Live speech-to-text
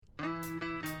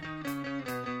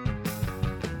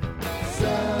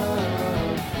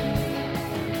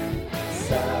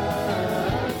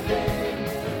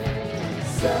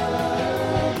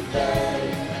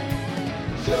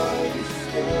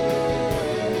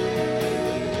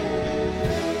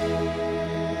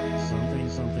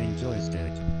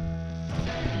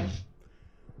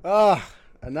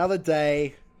Another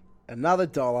day, another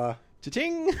dollar.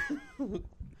 Cha-ching! Did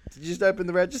you just open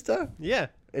the register? Yeah.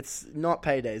 It's not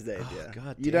paydays day, Oh, dear.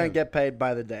 God You damn. don't get paid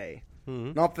by the day.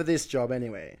 Mm-hmm. Not for this job,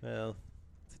 anyway. Well,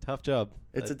 it's a tough job.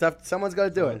 It's a tough. Someone's got to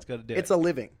do Someone's it. gotta do It's it. a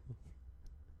living.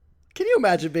 Can you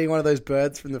imagine being one of those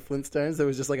birds from the Flintstones that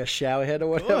was just like a shower head or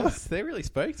Of whatever? course, they really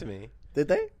spoke to me. Did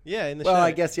they? Yeah, in the Well, show.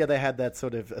 I guess they had that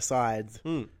sort of asides.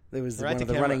 Mm. There was Right one to of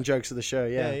the camera. running jokes of the show.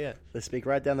 Yeah, Yeah. They speak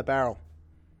right down the barrel,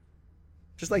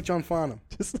 just like John Farnham.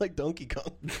 Just like Donkey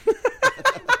Kong.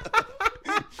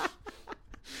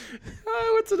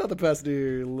 Oh, what's another person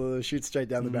who shoots straight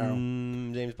down the barrel?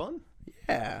 James Bond?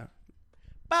 Yeah.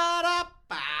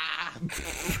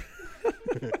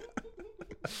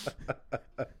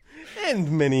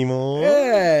 And many more.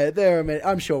 Yeah, there are many.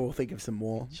 I'm sure we'll think of some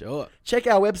more. Sure. Check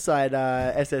our website,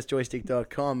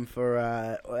 ssjoystick.com, for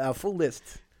our full list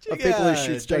of people who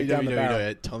shoot straight down the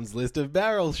barrel.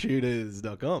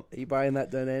 Tom'sListOfBarrelshooters.com. Are you buying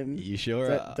that domain? You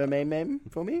sure are. Domain name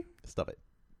for me? Stop it.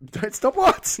 Don't stop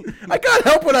what? I can't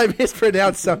help when I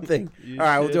mispronounce something. You All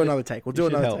right, we'll do should- another take. We'll do You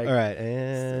should another help. take. All right,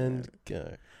 and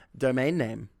go. Domain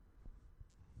name.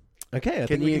 Okay, I Can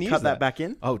think we you can cut use that back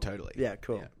in? Oh, totally. Yeah,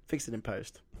 cool. Yeah. Fix it in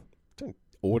post. Don't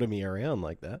order me around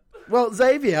like that. Well,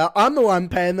 Xavier, I'm the one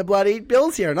paying the bloody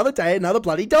bills here. Another day, another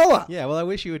bloody dollar. Yeah, well, I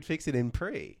wish you would fix it in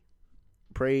pre.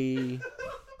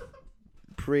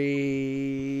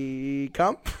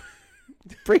 Pre-cum?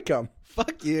 Pre-cum.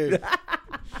 Fuck you.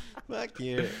 Fuck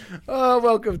you. Oh,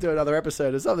 welcome to another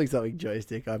episode of Something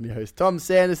Joystick. I'm your host, Tom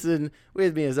Sanderson.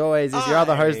 With me, as always, is your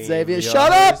other host, I'm Xavier. your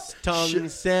Shut up! host, Tom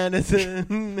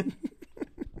Sanderson.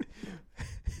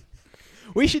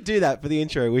 We should do that for the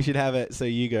intro. We should have it so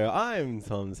you go, I'm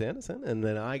Tom Sanderson, and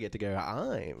then I get to go,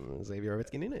 I'm Xavier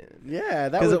Ovechkin in it. Yeah,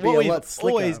 that Because would be what a we've lot slicker.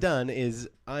 always done is,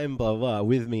 I'm blah, blah,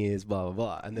 with me is blah, blah,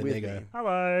 blah. And then With they go, me.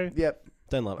 Hello. Yep.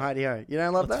 don't love it. Heidi ho. You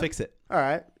don't love Let's that? fix it. All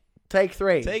right. Take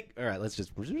 3. All right, let's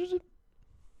just... Sorry,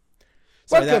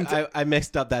 Welcome I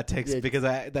messed up that text Yeah. because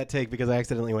I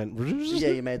accidentally went...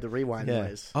 Yeah, you made the rewind Yeah.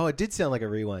 noise. Oh, it did sound like a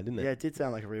rewind, didn't it? Yeah, it did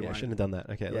sound like a Yeah, I rewind. shouldn't have done that.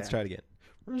 Okay, let's Yeah. try it again.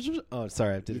 Oh,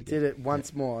 sorry, I did You it again. did it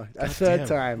once more. A third Damn.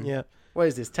 time. Yeah. What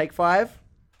is this? Take 5?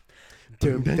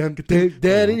 Okay,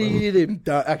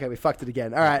 we fucked it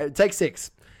again. All right, take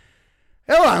 6.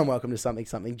 Hello and welcome to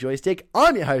Something Joystick.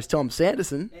 I'm your host, Tom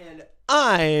Sanderson. And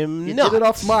I'm You not. did it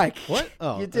off mic. What?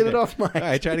 Oh, You did it okay. off mic. All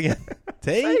right, try it again.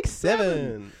 Take Take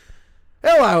 7.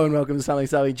 Hello and welcome to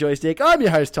Something Joystick. I'm your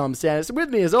host, Tom Sanderson.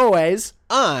 With me, as always...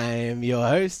 I'm your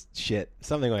host. Shit,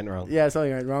 something went wrong. Yeah,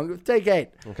 something went wrong. Take 8.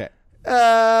 Okay.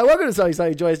 Welcome to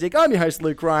Something Joystick. I'm your host,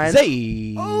 Luke Ryan.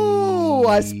 Zay. Oh,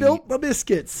 I spilt my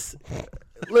biscuits.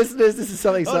 Listeners, this is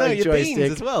Something Oh no, your Joystick.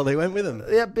 beans as well. They went with them.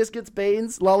 Yeah, biscuits,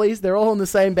 beans, lollies, they're all in the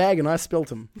same bag and I spilt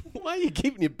them. Why are you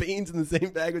keeping your beans in the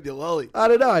same bag with your lollies? I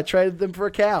don't know, I traded them for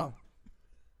a cow.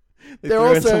 They they're threw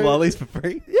in also- some lollies for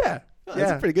free. Yeah. Oh,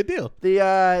 that's a pretty good deal.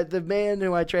 The man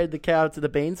who I traded the cow to the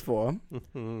beans for,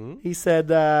 he said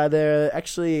they're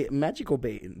actually magical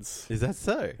beans. Is that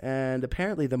so? And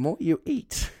apparently the more you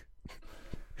eat,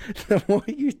 the more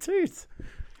you toot.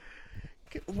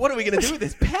 What are we going to do with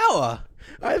this power?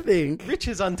 I think.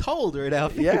 Riches untold are at our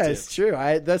Yeah, fingertips. it's true.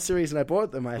 That's the reason I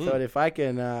bought them. I thought if I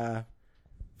can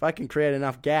create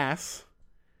enough gas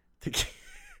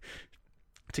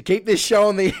to keep this show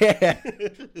on the air,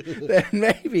 then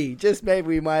maybe, just maybe,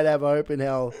 we might have hope in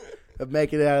hell of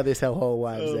making it out of this hellhole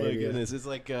alive. Oh my Xavier. goodness! It's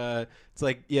like the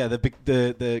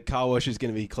car wash is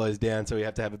going to be closed down, so we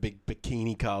have to have a big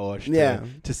bikini car wash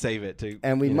to save it.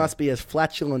 And we must be as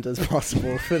flatulent as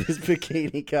possible for this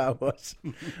bikini car wash,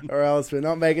 or else we're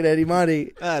not making any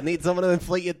money. Need someone to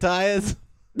inflate your tires.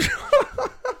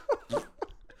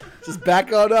 Just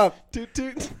back on up. Toot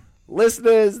toot.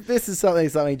 Listeners, this is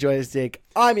Something Joystick.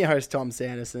 I'm your host, Tom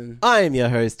Sanderson. I am your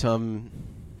host, Tom.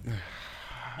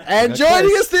 And Okay.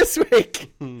 joining us this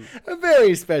week, a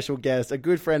very special guest, a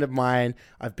good friend of mine.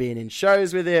 I've been in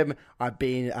shows with him. I've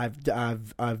been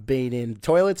in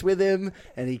toilets with him,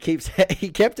 and he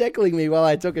kept heckling me while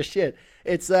I took a shit.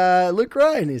 It's Luke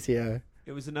Ryan is here.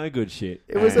 It was a no good shit.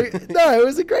 It was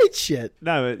a great shit.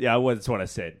 No, yeah, that's what I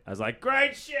said. I was like,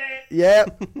 great shit. Yeah,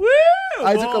 Woo!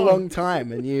 I took a long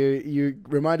time, and you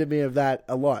reminded me of that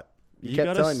a lot. You kept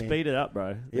gotta telling me. speed it up, bro.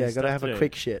 Yeah, There's gotta stuff have to a do.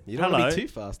 quick shit. You don't Hello. want to be too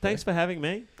fast. Thanks for having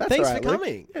me. That's Thanks all right, for Luke.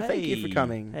 coming. Yeah, thank you for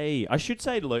coming. Hey, I should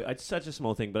say Luke. It's such a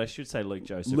small thing, but I should say Luke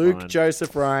Joseph Luke Ryan.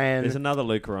 Joseph Ryan, There's another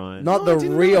Luke Ryan. not Oh, I the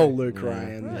didn't real know. Luke yeah.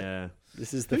 Ryan. Yeah.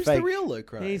 This is the Who's fake. the real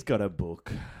Luke Ryan? He's got a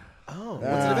book. Oh, what's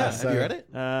Ah, it about? so- Have you read it?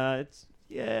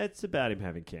 It's about him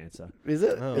having cancer. Is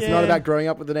it? Oh. It's Yeah. not about growing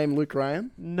up with the name Luke Ryan?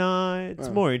 No, it's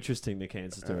Oh. more interesting than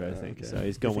cancer story, I think. okay. So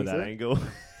he's You gone with think that so? angle.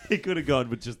 He could have gone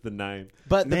with just the name.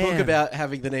 But the book Man. about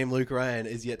having the name Luke Ryan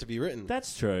is yet to be written.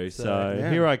 That's true. So, So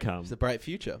yeah. here I come. It's a bright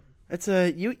future. It's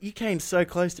you came so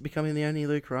close to becoming the only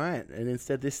Luke Ryan, and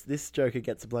instead this Joker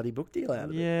gets a bloody book deal out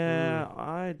of it. Yeah,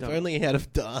 I If don't. only he had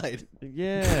have died.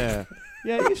 Yeah.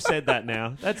 Yeah, you've said that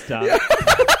now. That's done.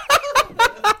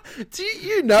 Do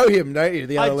you know him, don't you?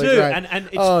 The I other Luke do, Ryan? and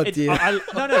it's, Oh, it's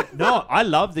dear. no. I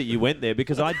love that you went there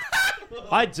because I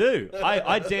do.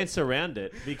 I dance around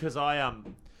it because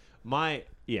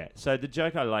So the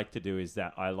joke I like to do is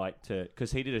that I like to,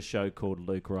 because he did a show called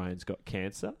Luke Ryan's Got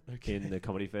Cancer in the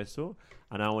comedy festival,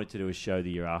 and I wanted to do a show the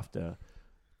year after,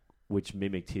 which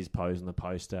mimicked his pose on the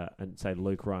poster and say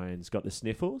Luke Ryan's got the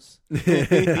sniffles,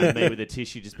 and me with a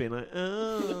tissue just being like,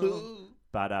 oh.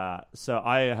 But so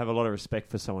I have a lot of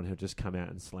respect for someone who'll just come out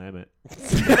and slam it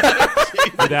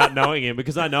without knowing him,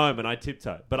 because I know him and I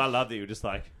tiptoe. But I love that you're just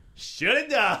like, should have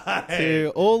died.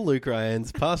 To all Luke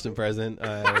Ryans, past and present,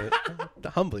 I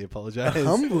humbly apologize.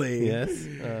 Humbly? Yes.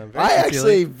 Very I actually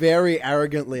sincerely. very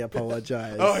arrogantly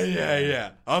apologize.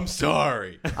 yeah. I'm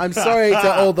sorry. I'm sorry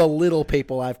to all the little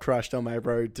people I've crushed on my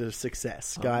road to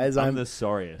success, guys. I'm the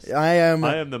sorriest. I am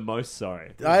the most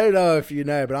sorry. I don't know if you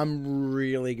know, but I'm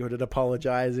really good at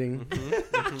apologizing.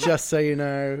 Just so you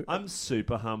know. I'm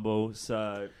super humble,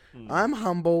 so I'm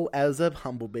humble as a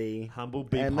humblebee. humble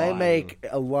big And pie. they make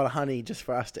a lot of honey just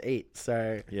for us to eat.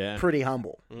 So Yeah. pretty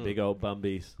humble. big old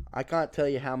bumbies. I can't tell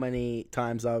you how many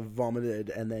times I've vomited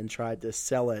and then tried to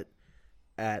sell it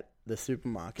at the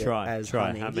supermarket as Try.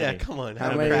 honey. How many? Yeah, come on. How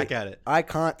Have a many- crack at it. I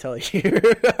can't tell you.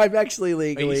 I'm actually Are you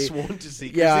legally. sworn to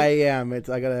secrecy? Yeah, I am. I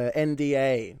got a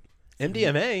NDA.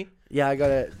 MDMA? Yeah, I got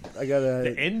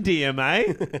The a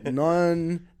NDMA?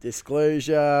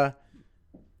 non-disclosure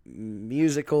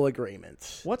musical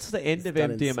agreement. What's the end of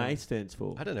done in MDMA some- stands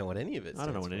for? I don't know what any of it I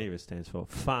don't know what any of it stands for.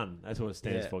 Fun. That's what it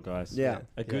stands Yeah. for, guys. Yeah.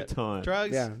 A good time.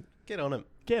 Drugs? Yeah. Get on them.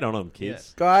 Get on them,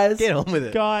 kids. Guys, Get on with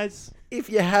it. Guys, if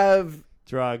you have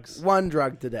drugs, one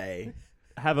drug today,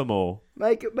 have them all.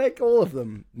 make all of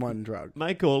them one drug.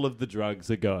 Make all of the drugs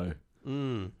a go.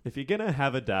 Mm. If you're going to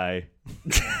have a day,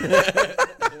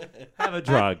 have a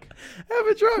drug. Have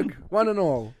a drug, one and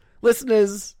all.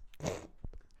 Listeners,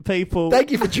 People,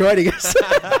 thank you for joining us.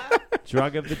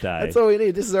 drug of the day. That's all we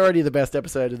need. This is already the best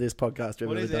episode of this podcast we've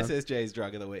What ever is done. SSJ's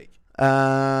drug of the week?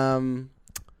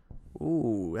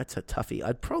 Ooh, that's a toughie.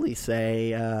 I'd probably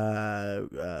say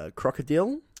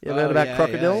crocodile. You ever Oh, heard about yeah,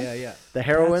 crocodile? Yeah. The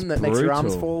heroin That's that makes your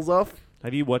arms brutal. falls off.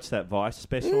 Have you watched that Vice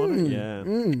special on it?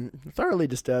 Yeah. Thoroughly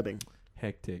disturbing.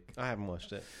 Hectic. I haven't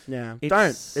watched it. Yeah, It's-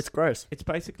 don't. It's gross. It's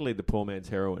basically the poor man's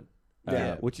heroin.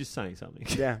 Yeah. Which is saying something.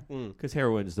 Yeah. Because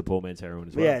heroin is the poor man's heroin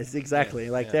as well. Yes, exactly.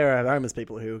 Yes, like yeah. there are homeless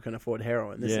people who can afford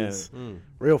heroin. This Yeah. is Mm.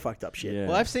 real fucked up shit. Yeah.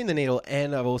 Well, I've seen the needle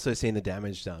and I've also seen the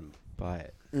damage done by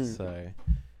it. So,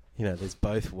 there's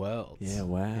both worlds. Yeah,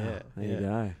 wow. Yeah, There yeah. you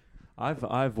go.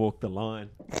 I've walked the line.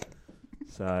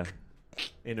 So,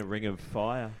 in a ring of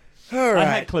fire. All I right.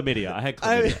 had chlamydia.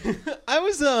 I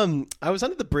was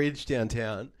under the bridge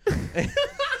downtown.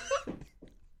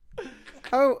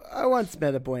 I once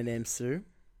met a boy named Sue.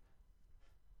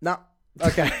 No.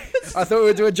 Okay. I thought we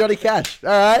were doing Johnny Cash. All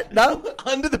right. No.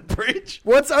 Under the bridge?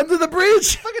 What's under the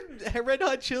bridge? Fucking Red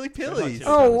Hot Chili Pillies. Chili-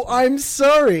 Oh, I'm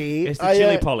sorry. It's the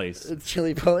chili pollies. It's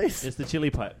chili police. It's the chili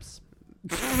pipes.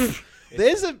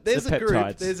 There's a the group.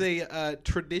 peptides. There's a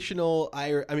traditional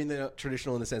Irish. I mean, they're not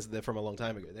traditional in the sense that they're from a long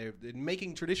time ago. They're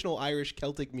making traditional Irish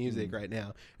Celtic music right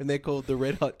now, and they're called the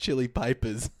Red Hot Chili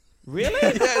Pipers. Really?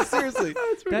 Yeah, seriously.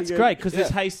 That's great because there's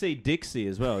Hayseed Dixie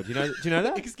as well. Do you know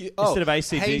that? Excuse- Instead of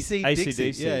Hayseed ACDC.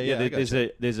 Dixie. Yeah,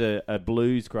 I there's a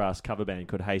bluesgrass cover band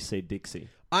called Hayseed Dixie.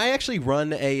 I actually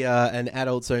run an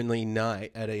adults only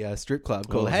night at a strip club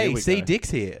called Oh, here Hey, we see go.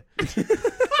 Dick's here.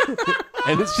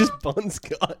 And it's just Bon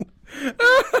Scott.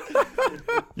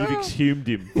 You've exhumed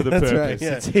him for the That's purpose. right,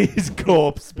 yeah. It's his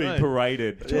corpse being Right.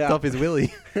 paraded. Chopped Yeah. off his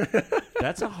willy.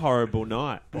 That's a horrible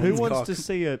night. Who Bon's wants cock. to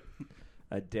see a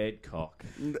dead cock?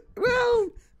 Well,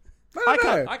 I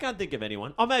don't know. can't think of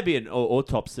anyone. Oh, maybe an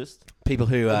autopsist. People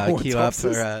who queue up for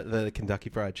Autopsist. the Kentucky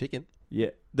Fried Chicken.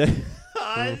 Yeah.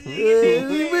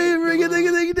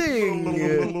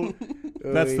 Ring-a-ding-a-ding-ding.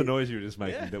 That's the noise you were just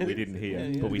making that we didn't hear,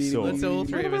 Yeah, but we yeah. saw. Let's all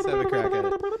three of us have a crack at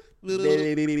it.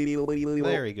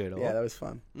 Very good. Yeah, that was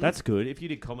fun. That's good. If you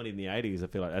did comedy in the 80s, I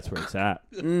feel like that's where it's at.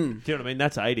 Do Mm. you know what I mean?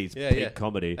 That's 80s Yeah, peak yeah.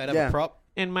 comedy. I'd have Yeah. a prop.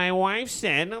 And my wife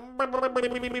said,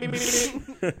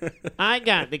 I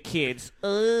got the kids.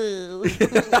 Oh,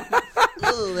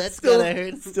 that's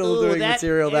Still doing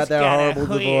material about their horrible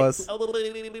divorce.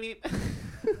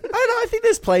 I think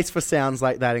there's place for sounds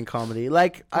like that in comedy.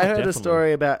 Like, I heard definitely. a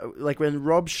story about, like, when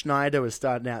Rob Schneider was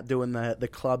starting out doing the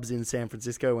clubs in San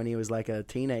Francisco when he was, like, a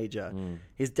teenager.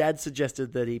 His dad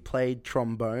suggested that he played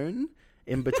trombone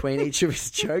in between each of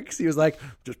his jokes. He was like,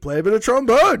 just play a bit of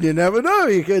trombone. You never know.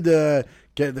 You could, there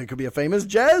could be a famous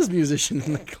jazz musician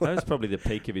in the That club. was probably the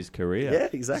peak of his career. Yeah,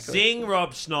 exactly. Zing,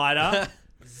 Rob Schneider.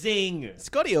 Zing.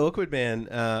 Scotty Awkward Man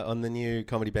on the new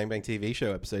Comedy Bang Bang TV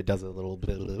show episode does a little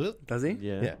bit. Does he?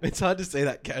 Yeah. Yeah, it's hard to say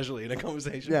that casually in a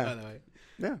conversation. Yeah. By the way,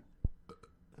 Yeah.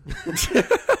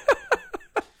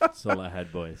 That's all I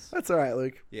had, boys. That's all right,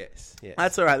 Luke. yes.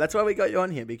 That's all right. That's why we got you on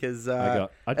here, because I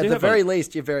at do the have very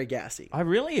least, you're very gassy. I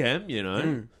really am, you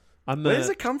know. I'm Where does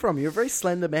it come from? You're a very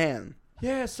slender man.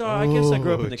 Yeah, so I guess I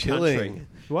grew up in the chilling. country.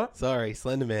 What? Sorry,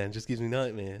 Slender Man just gives me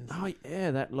nightmares. Oh,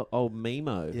 yeah, that old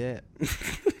Memo. Yeah,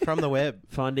 from the web.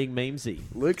 Finding Memesy.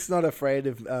 Luke's not afraid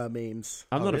of memes.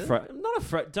 I'm not really? afraid. I'm not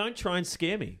afraid. Don't try and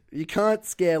scare me. You can't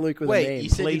scare Luke with a Wait, meme. you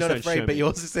said Please you're not don't show afraid, but me. you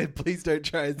also said please don't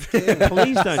try and scare me.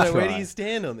 Please don't So where try. do you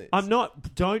stand on this? I'm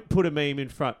not. Don't put a meme in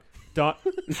front. Don't.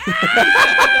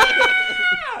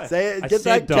 Say it, I get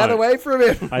said that cat don't. away from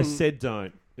him. I said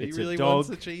don't. He It's really a dog. wants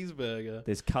a cheeseburger.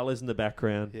 There's colours in the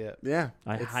background. Yeah. Yeah,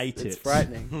 I hate It's it.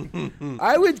 frightening.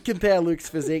 I would compare Luke's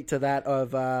physique to that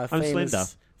of slender.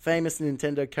 famous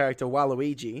Nintendo character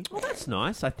Waluigi. Oh, that's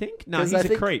nice. I think. No, 'Cause he's I a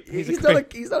think creep. He's a not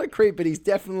creep. he's not a creep, but he's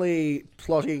definitely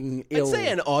plotting I'd ill. say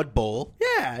an oddball.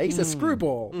 Yeah, he's a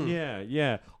screwball. Yeah,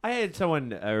 yeah. I had someone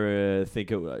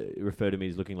refer to me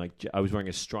as looking like I was wearing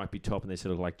a stripy top, and they said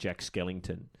I looked like Jack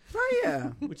Skellington, Oh yeah,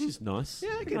 which is nice.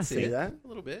 Yeah, I can see it. that. A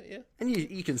little bit, yeah. and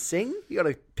you can sing. You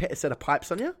got a set of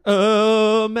pipes on you.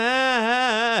 Oh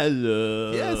my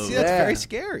love. Yeah, see, that's Yeah. very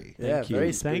scary. Yeah, Thank you.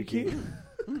 very Thank spooky. you.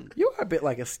 You are a bit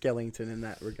like a Skellington in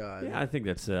that regard. Yeah, I think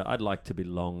that's. I'd like to be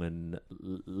long and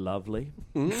lovely.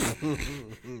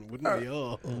 Wouldn't we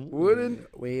all?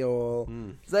 Wouldn't we all?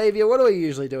 Xavier, what do we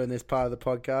usually do in this part of the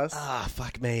podcast? Ah,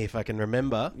 fuck me if I can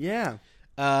remember. Yeah,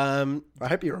 Um, I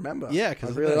hope you remember. Yeah, 'cause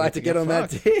I'd I really better like to get on that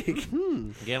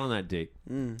dig. Get on that dick.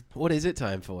 what is it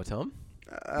time for, Tom?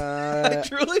 Uh,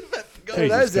 Truly forgot. I don't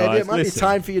know, Jesus, Xavier, guys, it might listen. be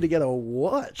time for you to get a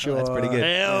watch. Oh, that's or- pretty good.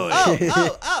 Hell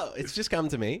Oh, it's just come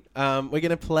to me. We're going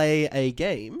to play a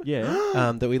game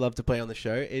Yeah. that we love to play on the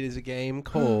show. It is a game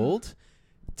called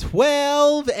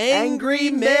 12 Angry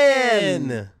Angry Men.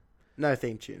 Men. No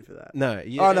theme tune for that. No.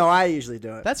 Oh, no, I usually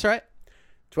do it. That's right.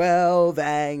 12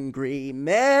 Angry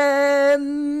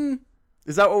Men.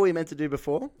 Is that what we meant to do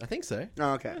before? I think so.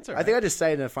 Oh, okay. That's all I think right. I just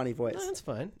say it in a funny voice. No, that's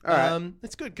fine. All right.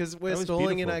 It's good because we're That was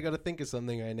stalling and beautiful. I got to think of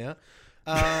something right now.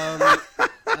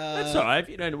 That's all right. If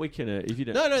you don't, we can. If you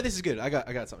don't. No, this is good. I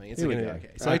got something. It's Here we gonna go. be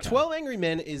okay. So Okay. 12 Angry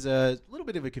Men is a little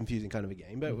bit of a confusing kind of a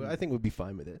game, but I think we'll be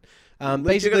fine with it. Luke, you're going to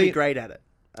Basically, be great at it.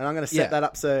 And I'm going to set Yeah. that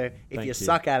up so if Thank you you.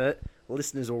 suck at it,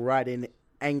 listeners will write in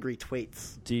angry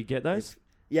tweets. Do you get those?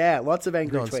 Yeah, lots of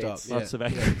angry non-stop. tweets. Yeah. Lots of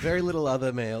angry- Yeah, very little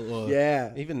other mail or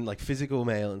Yeah. even like physical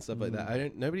mail and stuff like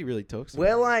that. Nobody really talks about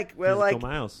We're it. like Physical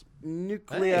males.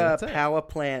 nuclear Hey, what's that? power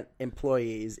plant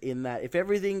employees in that if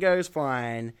everything goes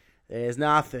fine, there's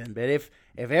nothing. But if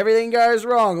everything goes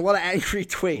wrong, a lot of angry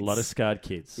tweets. A lot of scarred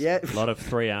kids. Yeah. A lot of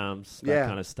 3 arms. That Yeah.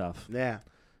 kind of stuff. Yeah.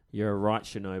 You're a right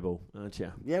Chernobyl, aren't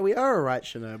you? Yeah, we are a right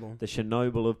Chernobyl. The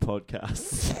Chernobyl of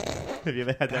podcasts. Have you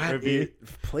ever had that review?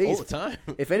 Please. all the time.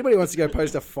 If anybody wants to go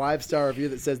post a 5-star review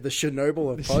that says the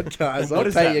Chernobyl of podcasts, What I'll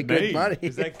does pay that you good mean? money.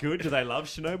 Is that good? Do they love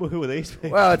Chernobyl? Who are these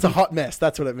people? Well, it's a hot mess.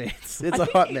 That's what it means. It's a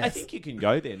hot mess. I think you can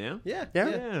go there now. Yeah. Yeah?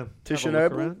 Yeah. To Have a look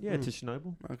Chernobyl? around. Yeah, to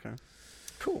Chernobyl. Okay.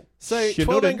 Cool. So, Shouldn't.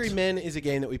 12 Angry Men is a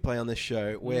game that we play on this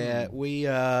show where we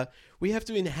have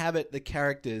to inhabit the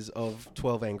characters of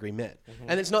 12 Angry Men.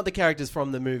 And it's not the characters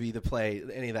from the movie, the play,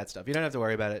 any of that stuff. You don't have to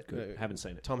worry about it. Haven't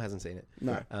seen it. Tom hasn't seen it.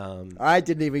 No. Um, I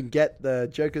didn't even get the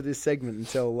joke of this segment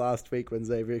until last week when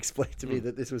Xavier explained to me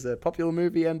that this was a popular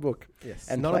movie and book. yes.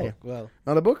 And not play. a book. Well,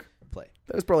 Not a book? play.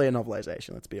 That was probably a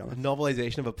novelization, let's be A honest.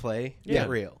 novelization of a play. Yeah. Get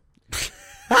real.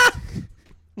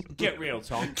 Get real,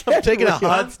 Tom. I'm taking a real.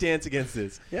 hard stance against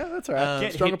this. Yeah, that's all right.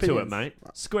 Get Strong hit opinions. to it, mate.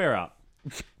 Square up.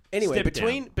 Anyway, Step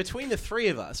down. between the three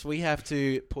of us, we have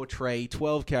to portray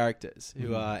 12 characters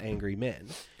who are angry men.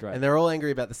 Great. And they're all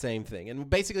angry about the same thing. And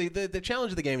basically, the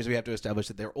challenge of the game is we have to establish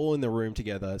that they're all in the room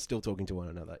together, still talking to one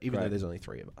another, even Great. though there's only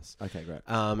 3 of us. Okay, great.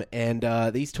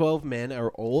 And these 12 men are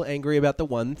all angry about the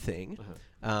one thing.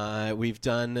 We've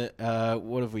done,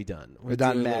 what have we done? We've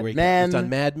done Mad We've Men. done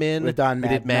Mad Men. We've done we Mad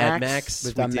did Mad Max. Max.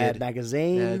 We've we done Mad did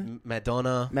Magazine.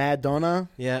 Madonna. Madonna.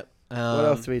 Yeah. What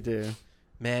else do we do?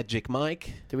 Magic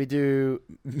Mike. Did we do...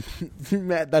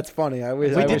 That's funny. I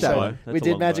wish, We I did wish that I- one. That's We a did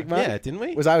long Magic way. Mike? Yeah, didn't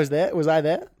we? Was I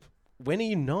there? when are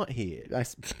you not here? I,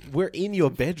 We're in your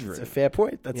bedroom. That's a fair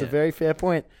point. That's a Yeah. very fair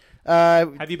point.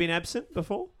 Have you been absent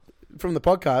before? From the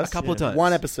podcast, A couple of times.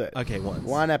 one episode. Okay, once.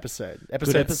 One episode. Good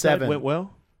Episode episode 7. went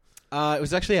well. It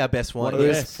was actually our best one. One of It the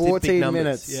was best. Did big 14 numbers.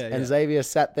 minutes, Yeah, and yeah. Xavier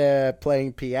sat there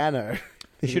playing piano.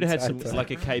 You should have had some the entire time.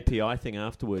 like a KPI thing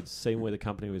afterwards, seeing where the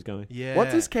company was going. Yeah.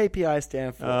 What does KPI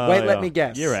stand for? Oh, Wait, let yeah. me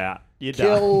guess. You're out. You're done.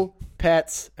 Kill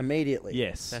pets immediately.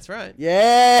 Yes. That's right.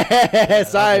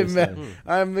 Yes, obviously.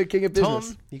 I'm the king of business.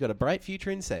 Tom, you got a bright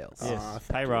future in sales. Oh, Yes. thank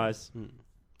Pay you. rise.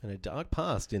 And a dark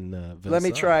past in Versailles. Let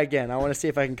me try again. I want to see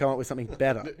if I can come up with something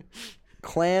better.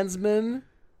 Klansman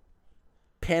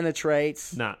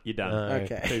penetrates Nah, you're done. No.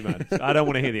 Okay. Too much. I don't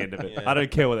want to hear the end of it. Yeah. I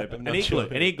don't care what they put. I'm An not igloo.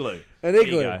 sure. An igloo. an There you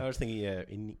igloo. go. I was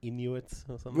thinking Inuits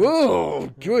or something. Whoa,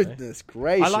 goodness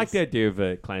gracious. I like the idea of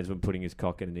a Klansman putting his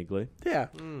cock in an igloo. Yeah.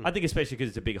 Mm. I think especially because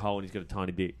it's a big hole and he's got a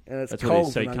tiny dick. And it's That's what it is.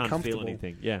 cold So you and can't feel uncomfortable.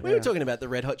 anything. Yeah. We were talking about the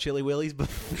Red Hot Chili Willies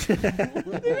before.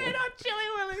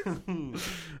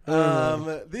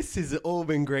 This has all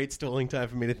been great stalling time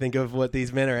for me to think of what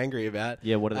these men are angry about.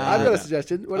 Yeah, what are they I've angry got a about?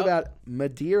 suggestion. What Oh. about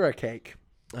Madeira cake?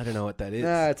 I don't know what that is.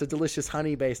 No, it's a delicious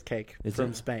honey-based cake Is from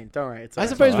it? Spain. Don't worry. It's I all right.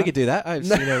 suppose we alright. could do that. I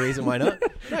see no reason why not.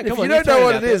 No, If come you on, don't throw know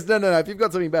what out it there. is, no. If you've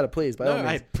got something better, please, by all No,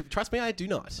 means. trust me, I do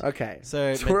not. Okay.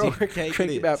 So we're all Madeira cake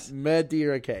drinking it about is.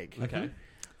 Madeira cake. Okay.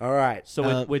 All right.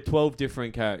 So we're 12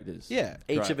 different characters. Yeah.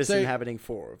 Each Right. of us So- inhabiting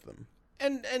 4 of them.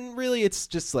 And really, it's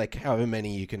just like however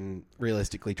many you can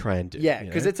realistically try and do. Yeah, you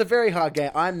because know? it's a very hard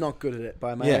game. I'm not good at it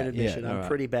by my Yeah, own admission. yeah, I'm alright.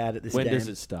 pretty bad at this When game. does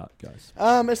it start, guys?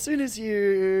 As soon as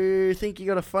you think you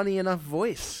got a funny enough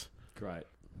voice. Great.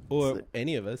 or so-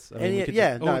 any of us. I any- we could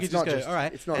yeah, just, no, or we it's could just not go. just- All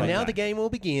right, it's not and like now that. the game will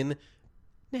begin.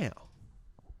 Now.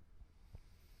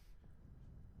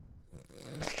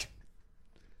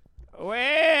 Well,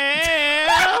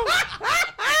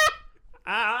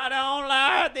 I don't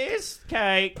like this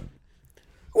cake.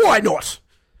 Why not?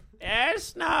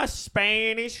 It's not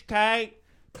Spanish cake.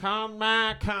 Come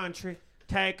my country,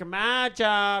 taking my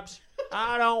jobs.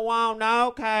 I don't want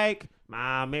no cake.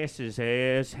 My missus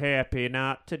is happy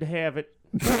not to have it.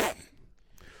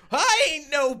 I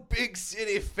ain't no big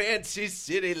city, fancy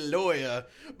city lawyer,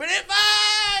 but if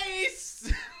I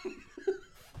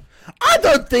I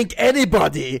don't think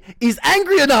anybody is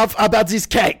angry enough about this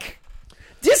cake.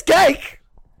 This cake,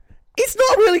 it's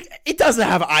not really. It doesn't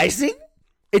have icing.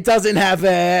 It doesn't have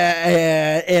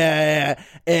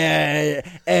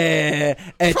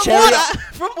cherry.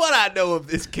 From what I know of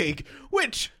this cake,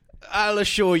 which I'll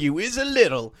assure you is a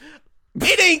little,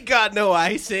 it ain't got no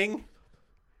icing.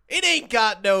 It ain't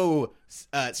got no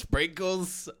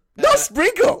sprinkles. No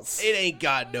sprinkles. It ain't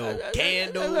got no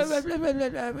candles. I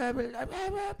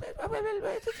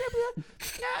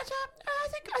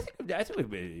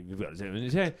think we've got something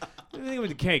to say. The thing with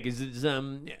the cake is it's,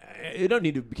 you don't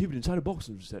need to keep it inside a box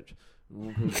and such.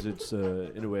 Because it's,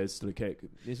 in a way, it's still a cake,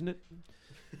 isn't it?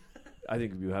 I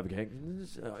think if you have a cake,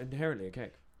 it's inherently a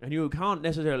cake. And you can't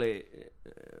necessarily...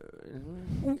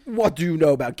 What do you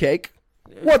know about cake?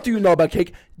 What do you know about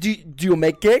cake? Do you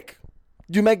make cake?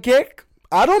 Do you make cake?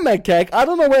 I don't make cake. I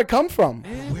don't know where it comes from.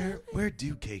 Where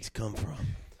do cakes come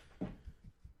from?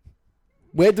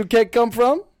 Where do cake come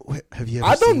from? Have you ever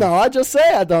I don't know. I just say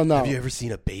I don't know. Have you ever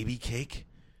seen a baby cake?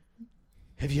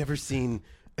 Have you ever seen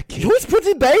a cake? Who's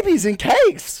putting babies in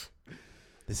cakes?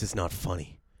 This is not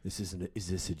funny. Is this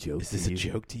a joke? Is this a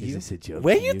joke to you? Is this a joke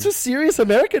Where to you two serious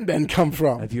American men come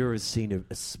from? Have you ever seen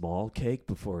a small cake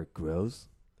before it grows?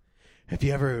 Have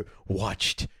you ever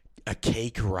watched a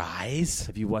cake rise?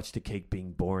 Have you watched a cake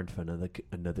being born for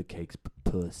another cake's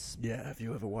puss? Yeah, have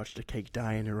you ever watched a cake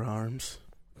die in her arms?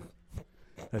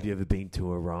 Have you ever been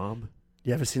to a ROM?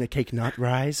 You ever seen a cake not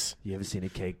rise? You ever seen a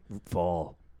cake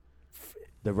fall?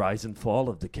 The rise and fall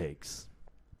of the cakes.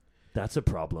 That's a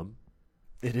problem.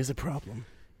 It is a problem.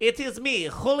 It is me,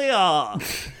 Julio,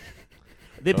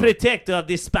 the protector of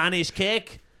the Spanish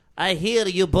cake. I hear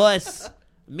you, boss.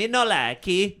 Me no like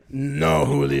it. No,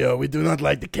 Julio, we do not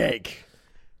like the cake.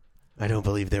 I don't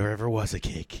believe there ever was a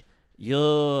cake.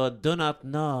 You do not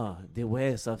know the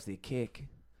ways of the cake,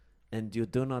 and you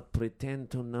do not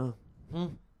pretend to know.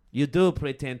 You do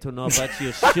pretend to know, but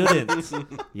you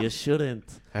shouldn't. You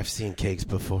shouldn't. I've seen cakes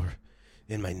before.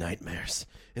 In my nightmares.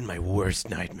 In my worst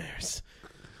nightmares.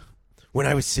 When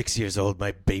I was 6 years old,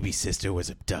 my baby sister was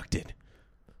abducted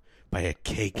by a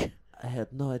cake. I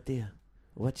had no idea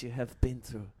what you have been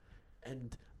through,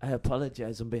 and I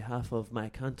apologize on behalf of my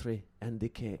country and the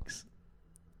cakes.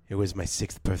 It was my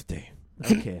 6th birthday.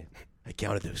 Okay. I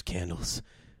counted those candles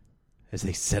as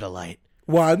they set alight.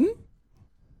 1,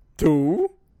 2,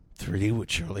 3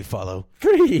 would surely follow.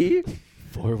 3,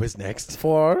 4 was next.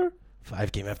 4,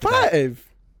 5 came after that. 5.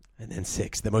 And then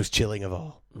 6, the most chilling of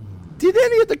all. Did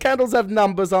any of the candles have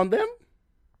numbers on them?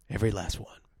 Every last one.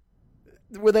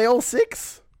 Were they all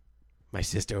 6? My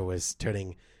sister was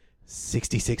turning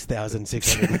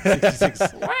 66,666.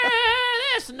 Well,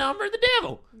 that's the number of the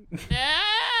devil.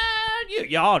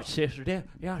 Y'all sister devil.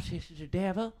 Y'all sister's the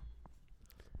devil.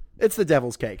 It's the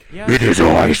devil's cake. It is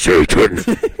I, Satan.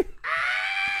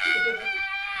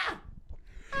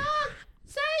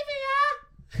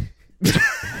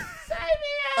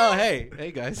 Oh,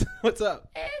 hey guys, what's up?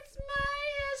 It's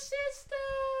my sister.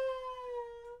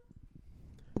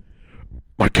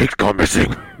 My cake's gone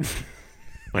missing.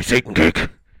 My Satan cake.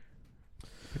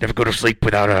 Never go to sleep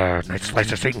without a nice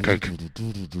slice of Satan cake.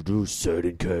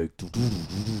 Satan cake.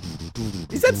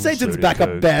 Is that Satan's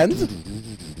backup band?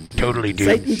 Totally, dude.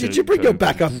 Satan, did you bring your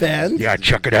backup band? Yeah,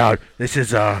 check it out. This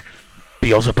is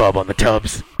Beelzebub on the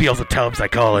tubs. Beelzebubs, I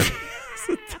call him.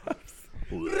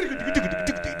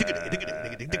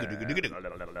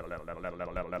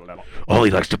 All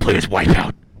he likes to play is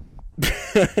Wipeout.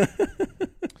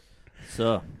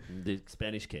 So, the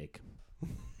Spanish cake.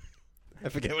 I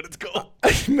forget what it's called.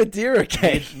 Madeira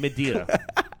cake. Madeira.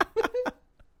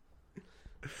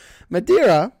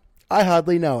 Madeira? I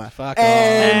hardly know her. Fuck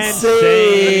and off.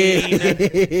 scene.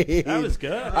 That was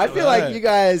good. I feel like you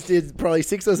guys did probably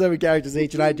 6 or 7 characters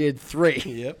each, and I did 3.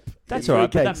 Yep. That's Three all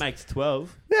right, but cakes. that makes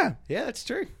 12. Yeah, Yeah, that's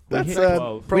true. that's hit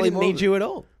 12. probably we didn't more need you at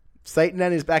all. Satan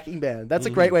and his backing band. That's a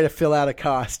great way to fill out a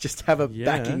cast. Just have a Yeah.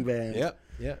 backing band. Yep.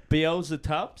 Yep.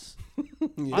 Beelzebubs.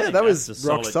 Yeah, that was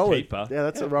rock solid. Keeper. Yeah,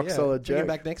 that's a rock solid Bring him joke.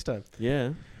 back next time.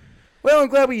 Yeah. Well, I'm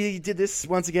glad we did this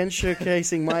once again,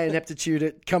 showcasing my ineptitude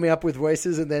at coming up with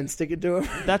voices and then sticking to them.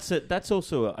 That's it. That's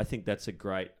also, I think that's a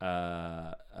great,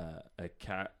 like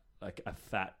a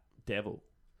fat devil.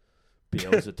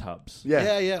 Beelzebubs.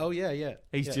 Yeah. Yeah. Oh, yeah.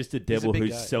 He's Yeah. just a devil big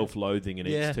who's guy, yeah. self-loathing and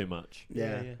Yeah. eats too much.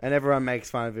 Yeah. Yeah. And everyone makes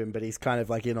fun of him, but he's kind of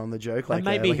like in on the joke, like,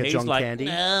 maybe like a he's John like, Candy.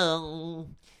 Oh,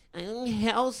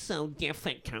 hell's so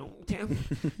difficult.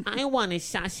 I want a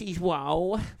sausage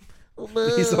roll.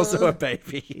 He's also a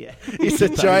baby. He's a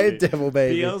giant devil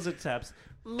baby. Beelzebubs.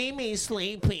 Mimi's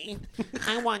sleepy.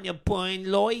 I want to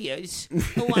burn lawyers.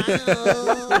 Wow.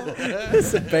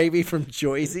 It's a baby from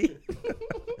Joyzy.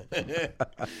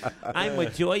 I'm a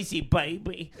Joyzy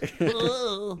baby.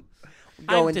 Ugh.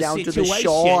 Going I'm down to the situation.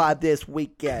 shore this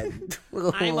weekend.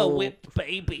 I'm a whipped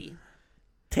baby.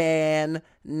 Tan,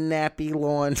 nappy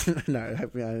lawn. No, I I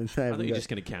haven't thought you got- were just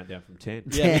going to count down from 10.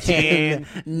 10,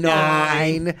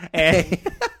 9.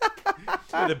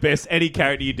 The best. Any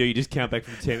character you do, you just count back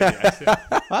from 10. And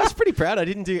the I was pretty proud I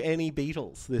didn't do any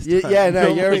Beatles this Yeah, time. yeah, no,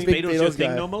 you're a Is big Beatles your Beatles thing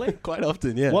guy. normally? Quite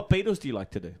often, yeah. What Beatles do you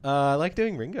like to do? I like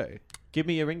doing Ringo. Give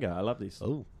me a Ringo. I love this.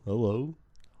 Oh, hello.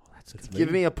 That's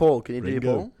Give me a Paul. Can you do your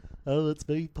Ringo. Paul? Oh, that's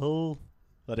me, Paul.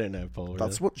 I don't know Paul.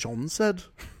 That's what John said.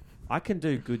 I can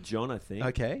do good John, I think.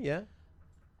 Okay, yeah.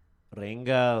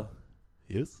 Ringo,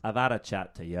 Yes. I've had a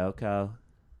chat to Yoko.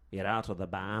 You're out of the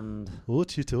band.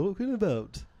 What you talking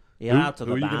about? You're out of the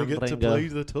who are you band, going to get Ringo. to play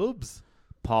the tubs?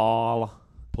 Paul,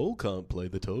 Paul can't play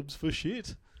the tubs for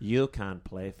shit. you can't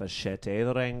play for shit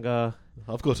either, Ringo.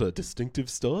 I've got a distinctive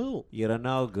style. You're a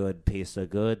no good piece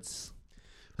of goods.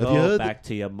 Have Go you heard back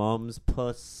to your mum's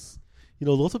puss. You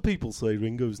know, a lot of people say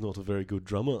Ringo's not a very good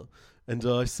drummer. And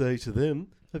I say to them,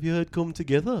 have you heard Come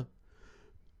Together?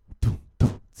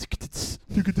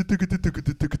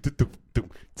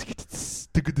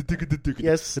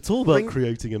 Yes. It's all about Ring-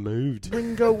 creating a mood.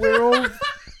 Ringo, we're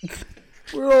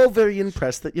all very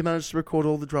impressed that you managed to record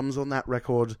all the drums on that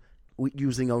record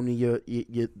using only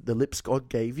the lips God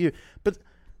gave you. But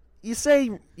you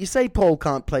say Paul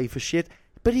can't play for shit,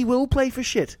 but he will play for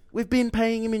shit. We've been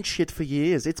paying him in shit for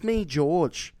years. It's me,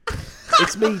 George.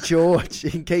 It's me, George.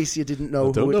 In case you didn't know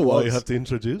I don't who know it why was. you have to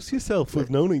introduce yourself. We've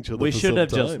known each other We for should some have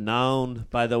time. just known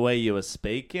by the way you were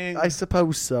speaking. I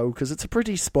suppose so, because it's a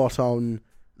pretty spot on.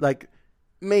 Like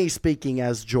me speaking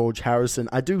as George Harrison,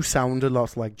 I do sound a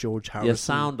lot like George Harrison. You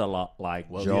sound a lot like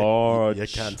Well, George. You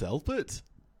can't help it.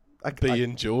 I,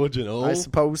 Being George and all. I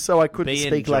suppose so. I couldn't Being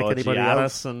speak like George anybody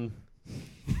else. Harrison.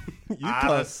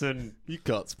 You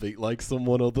can't speak like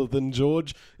someone other than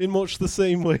George in much the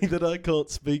same way that I can't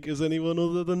speak as anyone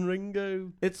other than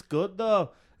Ringo. It's good though.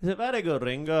 It's a very good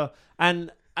Ringo,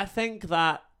 and I think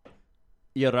that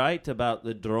you're right about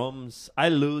the drums. I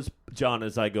lose John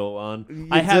as I go on.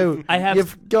 I have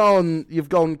You've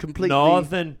gone completely.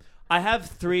 Northern. I have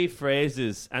 3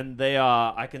 phrases, and they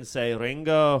are: I can say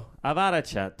Ringo, I've had a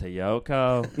chat to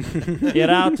Yoko,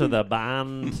 you're out of the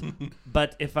band.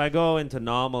 But if I go into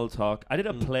normal talk, I did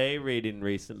a play reading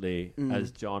recently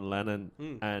as John Lennon,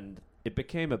 and it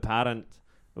became apparent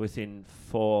within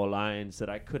 4 lines that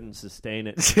I couldn't sustain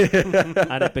it.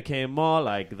 And it became more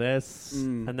like this.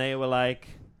 And they were like,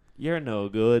 you're no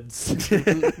goods.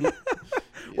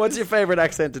 What's your favorite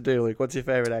accent to do, Luke? What's your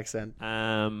favorite accent?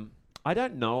 I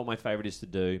don't know what my favorite is to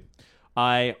do.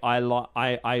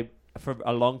 For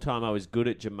a long time, I was good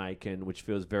at Jamaican, which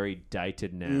feels very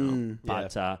dated now.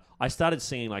 But I started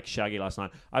singing like Shaggy last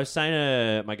night. I was saying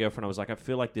to my girlfriend, I was like, I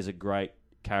feel like there's a great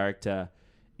character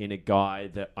in a guy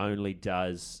that only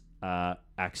does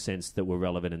accents that were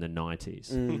relevant in the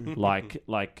 90s.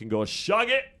 like can go,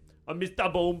 Shaggy,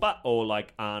 Mr. Bomba, or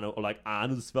like Arnold, or like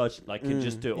Arnold Schwarzenegger, like can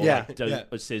just do, or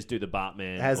or says do the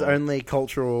Batman. Has only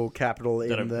cultural capital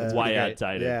in the... way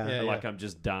outdated. Like I'm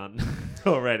just done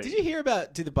already. Did you hear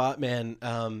about Do the Bartman?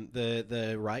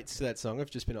 The rights to that song have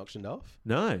just been auctioned off.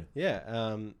 No.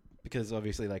 Yeah, because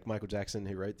obviously, like Michael Jackson,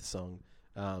 who wrote the song,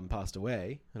 passed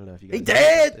away. I don't know if you guys He know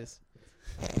about did! this.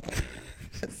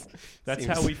 That's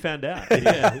Seems- how we found out.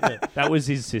 yeah. That was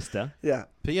his sister. Yeah.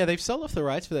 But yeah, they've sold off the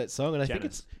rights for that song, and I think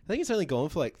Janice. it's only gone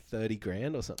for like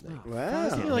 $30,000 or something. Wow.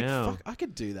 So you're like, Hell. fuck, I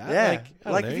could do that. Yeah.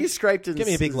 I Like don't if know. you scraped and Get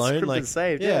me a big loan, script like and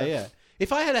saved. yeah.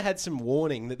 If I had some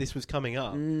warning that this was coming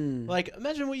up, like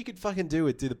imagine what you could fucking do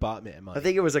with Do the Bartman, mate. I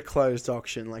think it was a closed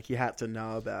auction. Like you had to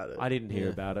know about it. I didn't hear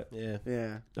Yeah. about it. Yeah.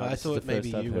 Yeah. No, I this is thought the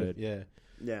maybe first I've you heard. would. Yeah.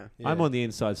 Yeah. Yeah. I'm on the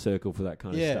inside circle for that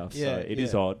kind of Yeah, stuff, yeah, so it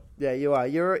is yeah. odd. Yeah, you are.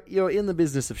 You're in the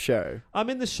business of show.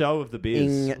 I'm in the show of the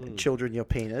biz. Ing children your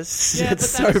penis. Yeah, It's but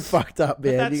so that's- fucked up,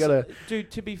 But man. You that's- gotta. dude,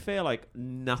 to be fair, like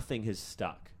nothing has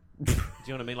stuck. Do you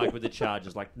know what I mean? Like with the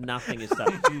charges, like nothing is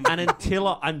stuck. And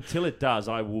until it does,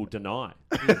 I will deny.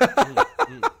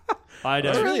 I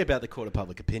don't. It's really about the court of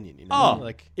public opinion, you know. Oh,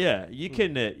 Like yeah, you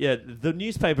can. The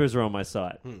newspapers are on my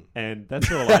side, and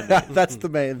that's all I know. That's the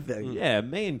main thing. Yeah,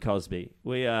 me and Cosby,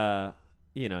 we are.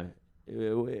 He's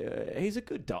a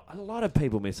good dog. A lot of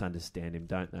people misunderstand him,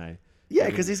 don't they? Yeah,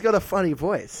 because he's got a funny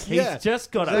voice. He's Yeah,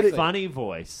 just got exactly. a funny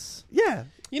voice. Yeah.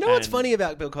 you know what's And- funny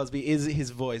about Bill Cosby is his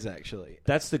voice, actually.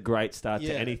 That's the great start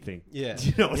Yeah. to anything. Yeah. Do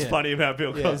you know what's Yeah. funny about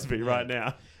Bill Yeah. Cosby right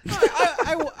now?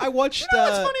 I watched. You know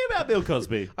what's funny about Bill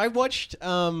Cosby? I watched.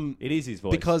 It is his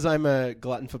voice. Because I'm a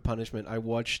glutton for punishment, I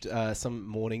watched some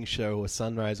morning show or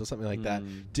Sunrise or something like that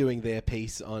doing their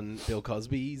piece on Bill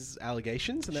Cosby's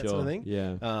allegations and that sort of thing.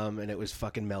 Yeah. And it was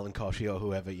fucking Melon Koshy or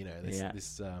whoever, you know, Yeah.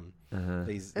 these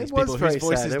It people was very whose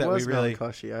voices sad. It that was we really.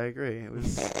 Melancholy. I agree. It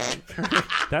was.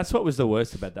 That's what was the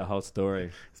worst about the whole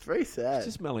story. It's very sad. It's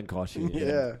just melancholy.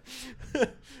 yeah.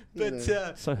 But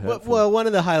So well, hurtful. one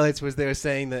of the highlights was they were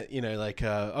saying that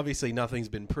obviously nothing's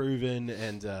been proven,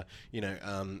 and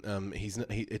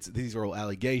these are all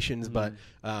allegations. But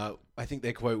I think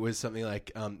their quote was something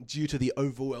like, "Due to the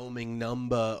overwhelming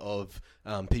number of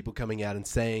people coming out and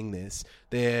saying this,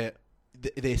 there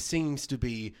seems to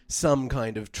be some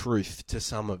kind of truth to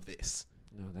some of this."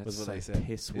 No, that's Was what so they said.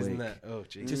 piss Isn't weak. that? Oh,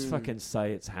 geez. Just fucking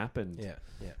say it's happened. Yeah.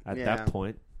 At Yeah. that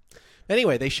point,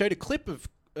 Anyway, they showed a clip of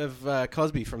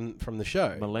Cosby from the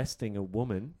show. molesting a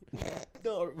woman.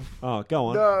 No, Oh, go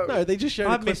on. No. they just showed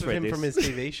I've a clip of misread him this. from his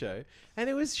TV show, and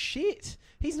it was shit.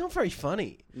 He's not very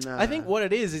funny. Nah. I think what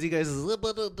it is he goes,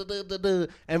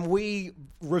 and we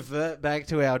revert back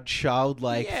to our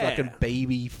childlike Yeah. fucking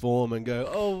baby form and go,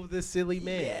 "Oh, the silly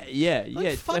man." Yeah, Like,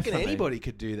 yeah. fucking definitely. anybody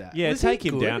could do that. Yeah, Was he take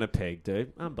him good? down a peg,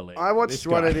 dude. Unbelievable. I watched This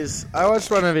one guy. of his. I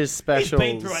watched one of his He's specials.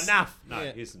 been through enough. No,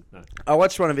 Yeah. he isn't. No. I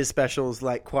watched one of his specials,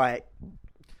 like quite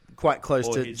close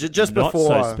Or to his just not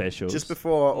before so specials. just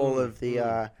before all of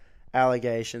the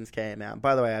allegations came out.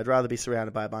 By the way, I'd rather be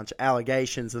surrounded by a bunch of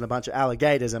allegations than a bunch of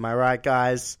alligators. Am I right,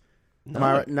 guys? Am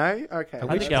I right? No? Okay. I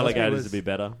wish think Cosby alligators was- would be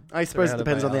better. I suppose it surrounded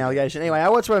depends by on the allegation. Anyway, I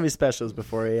watched one of his specials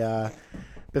before he.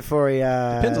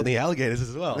 Depends on the alligators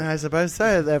as well. I suppose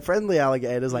so. They're friendly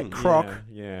alligators like Croc.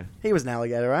 Yeah. He was an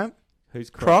alligator, right? Who's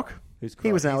Croc? Who's Croc?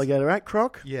 He was an alligator, right?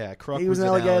 Croc. Yeah, Croc He was an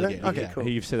alligator? Okay, yeah. cool.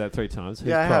 You've said that 3 times. Who's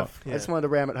Yeah, I Croc? have. I just wanted to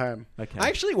ram it home. Okay. I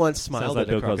actually once Sounds smiled like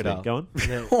at a Bill Cosby. crocodile. Go on.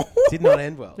 No, did not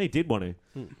end well. He did want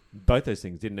to. Both those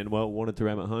things didn't end well. Wanted to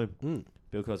ram it home.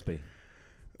 Bill Cosby.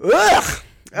 Ugh!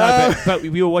 No, but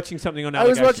we were watching something on I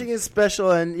was allegations. watching his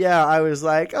special, and yeah, I was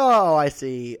like, "Oh, I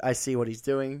see what he's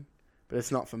doing," but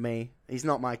it's not for me. He's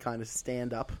not my kind of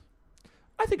stand-up.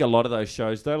 I think a lot of those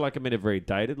shows, though, like, I mean, are very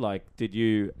dated. Like, did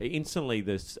you instantly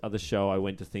this other show I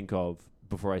went to think of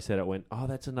before I said it went, oh,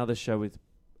 that's another show with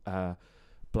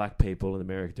black people in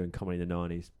America doing comedy in the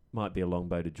 90s. Might be a long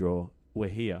bow to draw. We're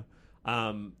here.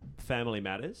 Family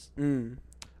Matters.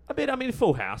 A bit. I mean,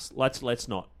 Full House. Let's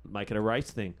not make it a race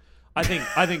thing. I think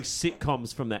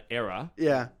sitcoms from that era,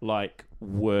 Yeah, like,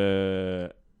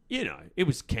 were, you know, it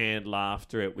was canned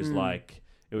laughter. It was like,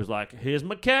 it was like, here's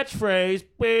my catchphrase.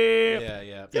 Beep.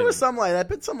 Yeah. There was some like that,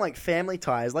 but some like Family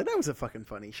Ties. Like that was a fucking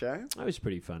funny show. That was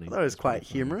pretty funny. That was quite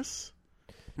humorous.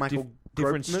 Michael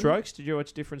Different Gropman? Strokes? Did you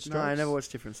watch Different Strokes? No, I never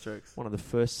watched Different Strokes. One of the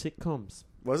first sitcoms.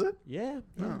 Was it? Yeah,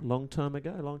 Oh. long time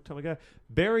ago.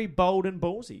 Very bold and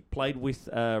ballsy. Played with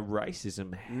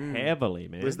racism heavily,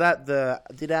 man. Was that the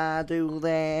Did I Do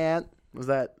That? Was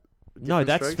that No, Different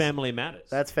that's Strokes? Family Matters.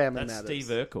 That's Family That's Matters.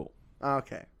 Steve Urkel. Oh,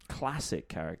 okay. Classic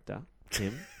character,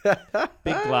 Tim.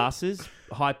 Big glasses,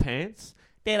 high pants.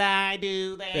 Did I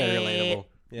do that? Very relatable.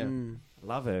 Yeah.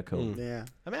 Love Urkel. Yeah.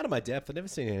 I'm out of my depth. I've never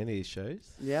seen any of these shows.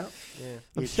 Yeah. Yeah.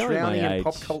 I'm You're showing drowning my in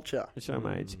pop age. culture. I show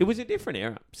my age. It was a different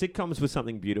era. Sitcoms were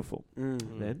something beautiful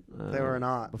then. They were an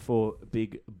art. Before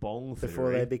big bong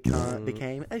Before theory. they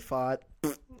became a fart.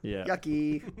 Yeah.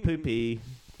 Yucky. Poopy.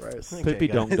 Gross. Okay, Poopy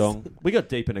guys. dong dong. We got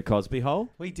deep in a Cosby hole.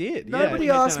 We did. Nobody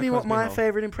yeah, asked down me a what Cosby my hole.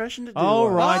 favourite impression to do. All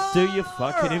was. right, do your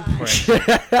fucking impression.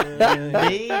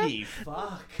 Needy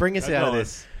fuck. Bring us Go out of on.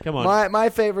 this. Come on. My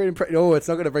favourite impression. Oh, it's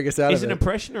not going to bring us out Is of it it. an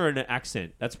impression or an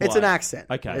accent? That's why. It's an accent.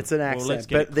 Okay. It's an Well, accent. let's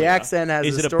get it But the clear. accent has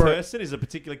Is a it story. a person? Is it a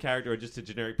particular character or just a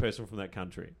generic person from that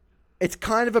country? It's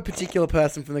kind of a particular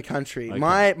person from the country. Okay.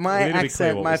 My We need to be clear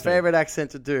accent, what my we're saying. favorite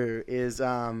accent to do is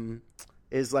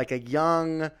like a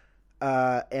young,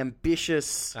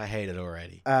 ambitious, I hate it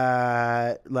already.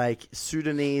 like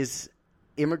Sudanese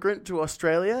immigrant to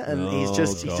Australia, and he's Oh,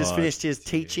 just God. finished his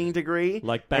teaching degree,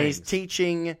 Like and he's Bangs.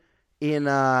 teaching in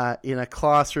a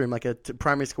classroom, like a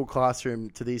primary school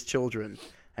classroom, to these children,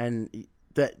 and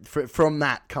from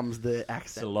that comes the It's a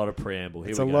accent. lot of preamble.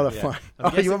 Here It's we a go. lot of Yeah. fun. I'm Oh,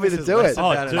 guessing you want me this to is do less it?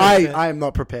 Oh, about do an it. accent. I am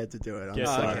not prepared to do it. I'm Yes,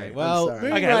 sorry. Okay, I'm well, sorry.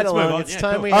 moving Okay, right let's move along. on. It's Yeah,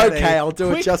 time cool. we have Okay, a I'll do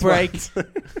it quick just break. once. Do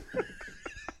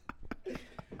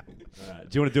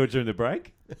you want to do it during the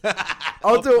break?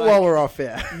 I'll do it while we're off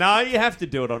air. No, you have to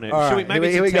do it on air. All Should we right, maybe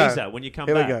here it's we a go. teaser when you come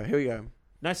Here back? we go.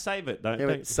 No, save it. Don't. Here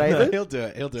we, don't- save No, it. he'll do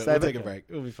it. We'll Save take it. a break.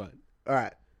 It'll be fine. All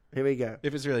right, here we go.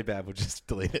 If it's really bad, we'll just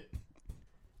delete it.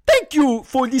 Thank you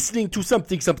for listening to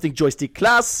Something Joystick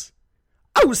class.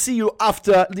 I will see you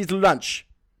after little lunch.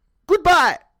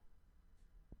 Goodbye.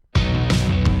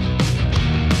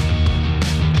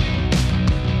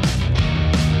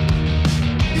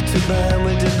 You took my hand,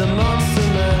 we did the monster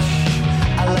mash.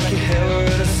 I like your hair, we're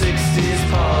at a 60s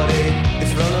party.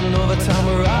 It's running over time,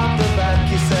 we're out the back.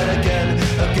 You said again.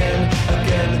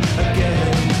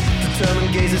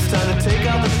 Determined gaze, it's time to take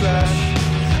out the trash.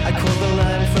 I quote the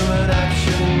line from an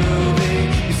action movie.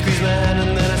 You squeeze my hand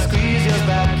and then I squeeze yours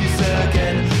back. You said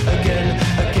again.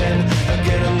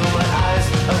 And though my eyes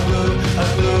are blue,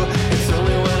 it's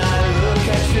only when I look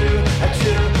at you.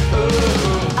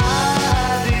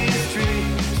 Ooh, these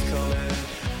dreams coming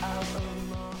out of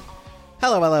my...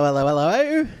 Hello.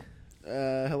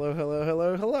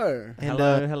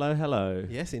 Hello. Hello.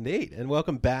 Yes, indeed. And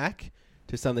welcome back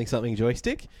to Something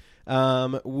Joystick.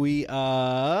 We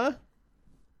are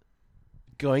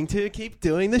going to keep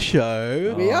doing the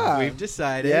show. We are. We've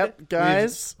decided. Yep,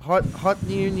 guys. Hot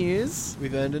new news.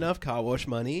 We've earned enough car wash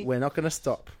money We're not going to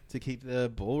stop. to keep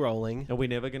the ball rolling. Are we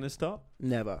never going to stop?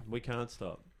 Never. We can't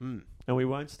stop. Mm. And we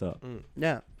won't stop.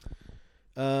 Yeah.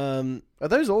 Um, Are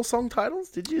those all song titles?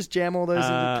 Did you just jam all those in?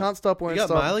 Can't stop, we won't got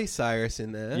stop. Miley Cyrus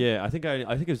in there. Yeah, I think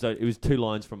it was 2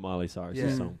 lines from Miley Cyrus'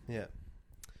 Yeah. song. Yeah.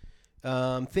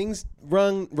 Things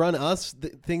run us.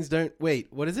 Things don't. Wait,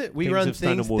 what is it? We Things run of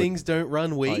stone things. and wood. Things don't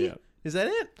run we. Oh, yeah. Is that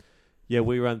it? Yeah,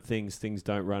 we run things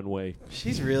don't run we.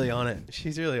 She's really on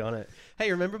it.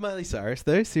 Hey, remember Miley Cyrus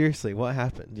though? Seriously, what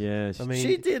happened? Yeah, I mean,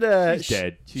 She did she's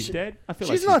dead. She's dead. I feel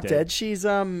She's like not she's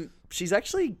dead. She's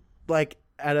actually like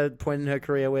at a point in her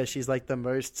career where she's like the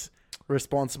most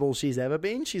responsible she's ever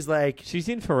been. She's like, She's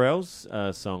in Pharrell's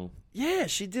song. yeah,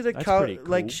 she did a That's cut. pretty cool.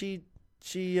 Like she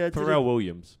did Pharrell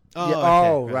Williams. Oh,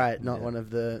 Yeah, okay, right. Not Yeah. one of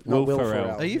the. Will Not Will Ferrell.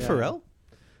 Ferrell. Are you yeah. Pharrell?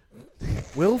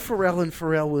 Will Ferrell and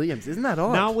Pharrell Williams. Isn't that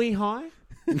odd? Now we high?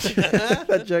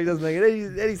 That joke doesn't make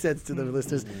any sense to the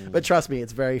listeners. But trust me,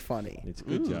 it's very funny. It's a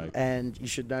good joke. And you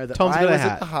should know that Tom's I got a was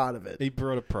hat. at the heart of it. He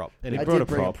brought a prop, and he I brought did a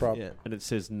bring prop. Yeah. And it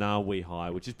says Nah We High,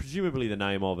 which is presumably the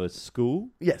name of a school,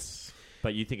 Yes.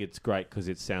 but you think it's great because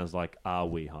it sounds like Are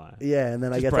We High? Yeah, and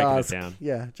then I Just get to breaking it ask. down.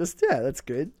 Yeah, that's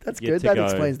good. That's You good. get That to go,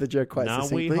 explains the joke quite Nah We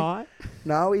succinctly. High?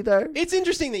 Now we though. It's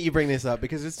interesting that you bring this up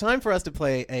because it's time for us to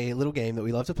play a little game that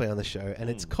we love to play on the show, and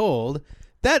it's called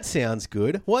That Sounds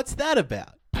Good. What's that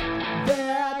about?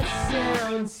 That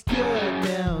sounds good.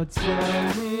 Now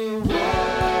tell me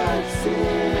what's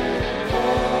it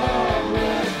all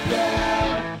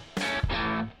about?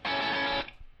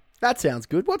 That sounds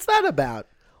good. What's that about?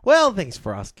 Well, thanks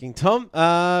for asking, Tom.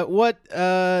 What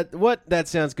That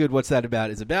Sounds Good, What's That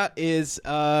About is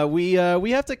we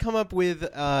have to come up with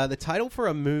the title for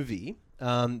a movie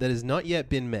that has not yet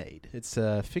been made. It's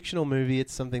a fictional movie.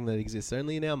 It's something that exists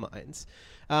only in our minds.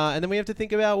 And then we have to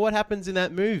think about what happens in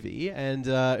that movie and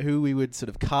who we would sort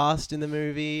of cast in the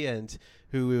movie and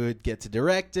who we would get to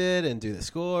direct it and do the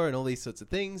score and all these sorts of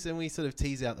things. And we sort of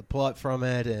tease out the plot from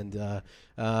it. And,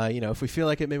 if we feel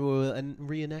like it, maybe we'll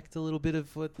reenact a little bit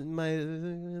of what might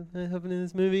happen in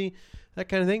this movie, that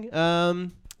kind of thing.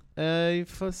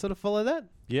 Sort of follow that.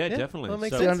 Yeah, Yeah, definitely. well,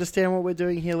 makes Do you understand what we're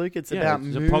doing here, Luke? It's Yeah, about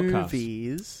it's a podcast.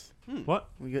 movies. What?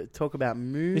 We got to talk about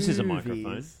movies. This is a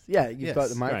microphone. Yeah, you've Yes. got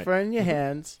the microphone in your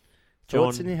hands.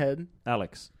 Thoughts in your head.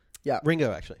 Alex.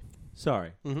 Ringo, actually.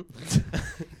 Sorry.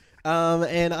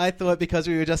 And I thought because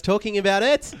we were just talking about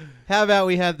it, how about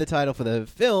we have the title for the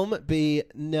film be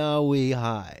Naui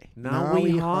High?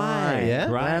 Naui High. Yeah?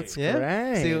 Great. That's Yeah?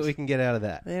 great. See what we can get out of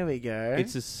that. There we go.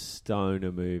 It's a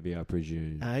stoner movie, I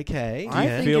presume. Okay. I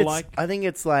yeah. think feel it's, like- I think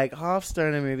it's like half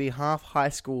stoner movie, half high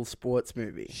school sports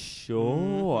movie.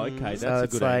 Sure. Okay, that's So a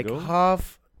it's good like angle.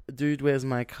 half Dude, Where's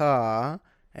My Car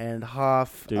and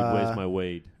half Dude, where's my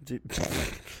weed?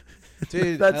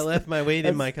 Dude, That's- I left my weed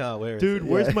in my car. Where is Dude, it?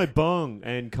 where's Yeah. my bong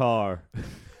and car?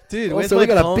 Dude, Also, where's we my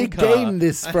got a bong big car? game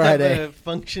this I Friday. have a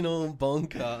functional bong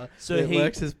car So that he-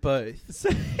 works as both.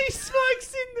 So he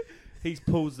smokes in. He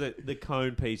pulls the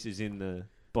cone pieces in the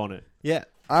bonnet. Yeah.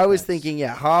 I was thinking,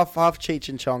 half Cheech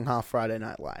and Chong, half Friday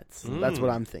Night Lights. That's what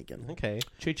I'm thinking. Okay.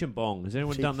 Cheech and Bong. Has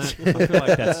anyone done that? I feel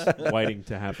like that's waiting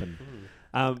to happen.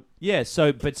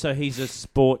 So he's a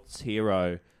sports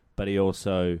hero, but he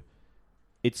also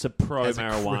it's a pro Has a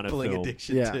marijuana crippling film.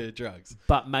 addiction Yeah. to drugs.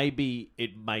 But maybe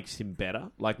it makes him better.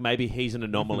 Like maybe he's an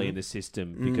anomaly in the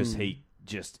system because he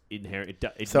just inherit.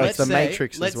 So it's the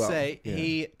Matrix as let's well. say Yeah.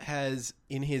 he has,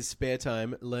 in his spare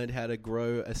time, learned how to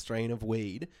grow a strain of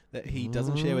weed that he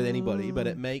doesn't share with anybody, but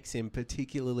it makes him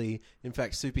particularly, in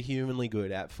fact, superhumanly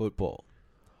good at football.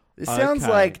 It sounds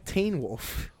Okay. like Teen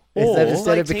Wolf. Or-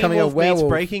 Instead of Teen becoming a Wolf meets werewolf.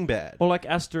 Breaking Bad. or like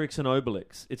Asterix and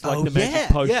Obelix. It's like Oh, the magic yeah,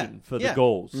 potion for yeah. the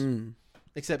Gauls. Mm.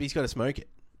 Except he's got to smoke it.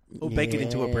 Or bake it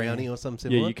into a Yeah. brownie or something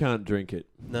Yeah, similar. you can't drink it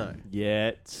No.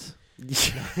 yet.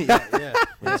 yeah.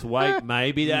 Let's wait.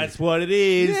 Maybe that's what it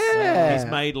is. Yeah. He's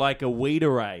made like a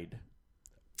Weederade.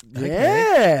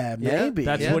 Yeah, maybe.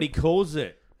 That's Yeah. what he calls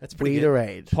it. That's pretty good.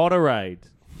 Weederade. Potterade.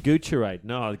 Gucciarade.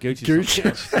 No, Gucci's Gooch. something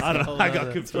else. I don't know. I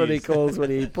got That's what he confused. calls when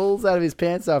he pulls out of his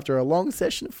pants after a long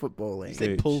session of footballing. He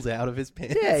said pulls out of his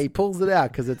pants. Yeah, he pulls it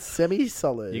out because it's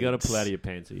semi-solid. You got to pull out of your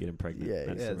pants or you're getting pregnant. Yeah,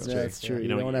 that's, yeah, the that's right true. That's true. You You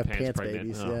don't don't want want to your have pants pants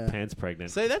pregnant. babies. Oh, Yeah. pants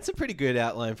pregnant. So that's a pretty good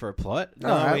outline for a plot.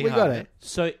 All right, Naui we got High. it.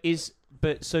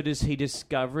 So does he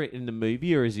discover it in the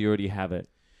movie or does he already have it?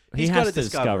 He's he got has to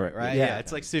discover it, right? Yeah. Yeah.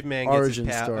 It's like Superman Origin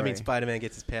gets his power. I story. mean, Spider-Man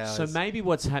gets his powers. So maybe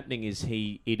what's happening is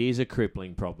it is a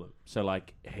crippling problem. So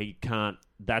like he can't.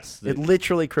 That's the. It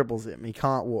literally cripples him. He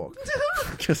can't walk.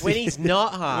 'Cause when he's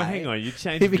not high, well, hang on, you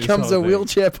changed. he this becomes whole a thing.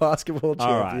 wheelchair basketball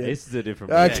champion. All right, this is a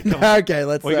different. Okay, movie. Come on. okay,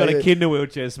 let's We say got a that. kid in a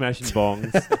wheelchair smashing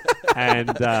bongs, and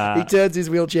He turns his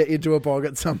wheelchair into a bong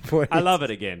at some point. I love it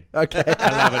again. Okay.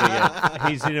 I love it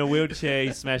again. He's in a wheelchair,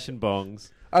 he's smashing bongs.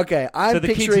 Okay, I'm So the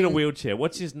picturing kid's in a wheelchair.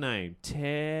 What's his name?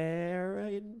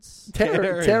 Terrence.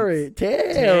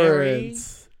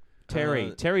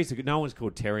 Terrence. Terry's no one's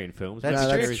called Terry in films. That's No,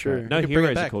 true. that's true. No You can bring it heroes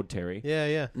are back. called Terry. Yeah,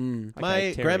 yeah. Mm. My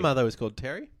Terry. grandmother was called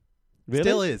Terry. Really?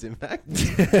 Still is, in fact.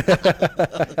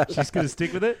 She's gonna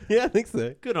stick with it. yeah, I think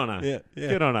so. Good on her. Yeah, yeah.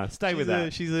 Good on her. Stay with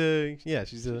that. She's a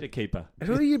She's a keeper.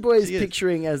 Who are you boys She is.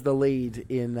 picturing as the lead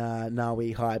in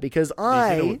Naui High? Because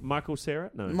Michael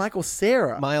Cera? No. Michael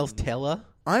Cera, Miles Teller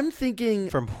I'm thinking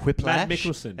from Whiplash. Matt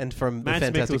Mikkelsen. And from Mads the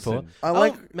Fantastic Four. Mikkelsen. I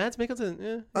like Mads Mikkelsen.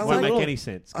 Yeah. I Won't like- make any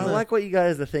sense. I like what you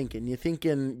guys are thinking. You're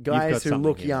thinking guys got who something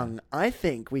look here. young. I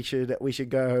think we should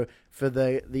go for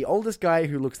the oldest guy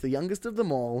who looks the youngest of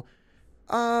them all.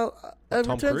 A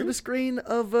return to the Cruise? screen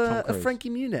of Cruise.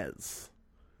 Frankie Muniz.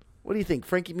 What do you think,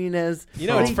 Frankie Muniz? You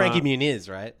know it's From, Frankie Muniz,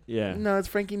 right? Yeah. No, it's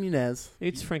Frankie Muniz.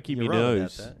 It's Frankie You're wrong about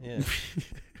Muniz. that. Yeah.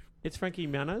 It's Frankie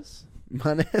Muniz.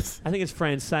 Muniz. I think it's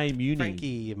Francais Muni.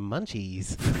 Frankie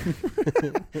Munchies.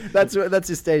 That's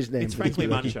his stage name. It's Frankly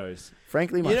Munchos.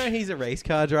 Frankly You Munch. know he's a race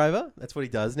car driver. That's what he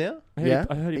does now. Yeah?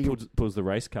 I heard he pulls the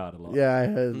race card a lot. Yeah, I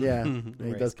heard. Yeah, he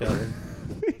Race does. car.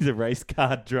 Probably. He's a race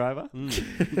card driver.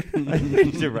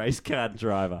 He's a race card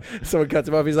driver. Someone cuts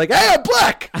him off. He's like, "Hey, I'm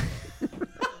black."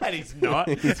 And he's not.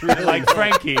 He's really like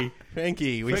Frankie.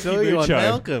 Frankie, we Frankie saw you on Mucho.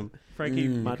 Malcolm. Frankie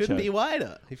Mucho. Couldn't be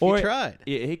wider if Or- you tried.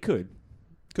 Yeah, he could.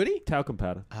 Could he? Talcum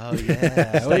powder. Oh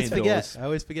yeah. I always Stay forget. indoors. I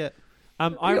always forget.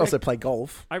 I also play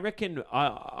golf. I reckon.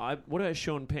 What about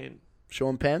Sean Penn?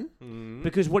 Sean Penn.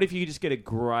 Because what if you just get a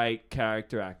great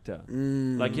character actor?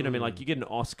 Like, you know what I mean? Like, you get an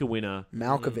Oscar winner.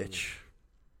 Malkovich.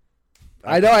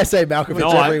 I know I say Malkovich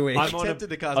No, every I'm- week. I'm on a- Tempted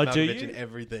to cast Oh, do Malkovich you? in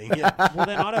everything. Yeah. Well,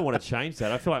 then I don't want to change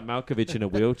that. I feel like Malkovich in a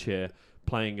wheelchair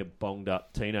playing a bonged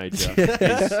up teenager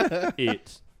is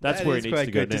it. That's That where he is needs quite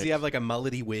to go good. next. Does he have like a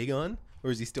mullety wig on,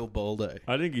 or is he still baldo?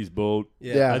 I think he's bald.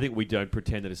 Yeah. I think we don't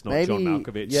pretend that it's not Maybe, John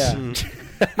Malkovich.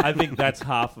 yeah. I think that's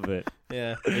half of it.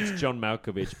 Yeah. It's John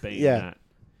Malkovich being Yeah. that.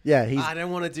 Yeah, he's. I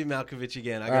don't want to do Malkovich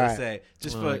again. I All gotta right. say,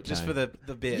 just Okay. for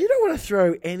the bit. You don't want to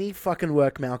throw any fucking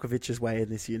work Malkovich's way in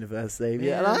this universe, Steve.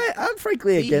 Yeah, and Man. I'm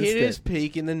frankly He against hit his it.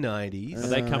 peak in the 90s. Are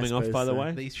they I coming off, suppose by the so.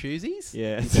 way? These shoesies?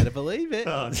 Yeah. You better believe it.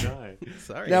 Oh, no.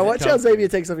 Sorry. Now, man. watch how Xavier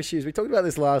takes off his shoes. We talked about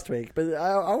this last week, but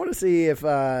I want to see if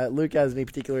Luke has any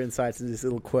particular insights into this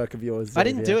little quirk of yours. I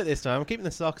didn't Xavier. do it this time. I'm keeping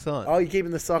the socks on. Oh, you're keeping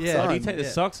the socks Yeah. on. Why do you take the Yeah.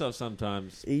 socks off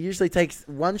sometimes? He usually takes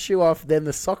one shoe off, then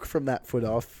the sock from that foot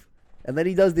off, and then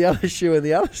he does the other shoe and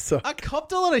the other sock. I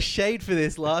copped a lot of shade for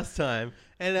this last time.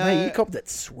 And Hey, you copped it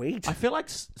sweet. I feel like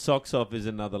socks off is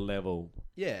another level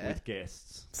yeah. with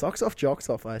guests. Socks off, jocks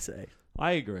off, I say.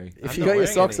 I agree. If I'm you not got your wearing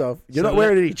socks any. off, you're So not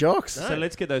wearing any jocks. No. So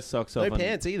let's get those socks off. No and-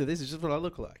 pants either. This is just what I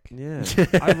look like. Yeah.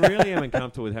 I really am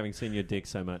uncomfortable with having seen your dick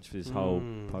so much for this whole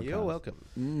podcast. You're welcome.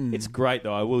 Mm. It's great,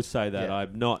 though. I will say that Yeah.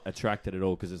 I'm not attracted at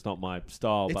all because it's not my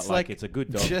style, but It's like like it's a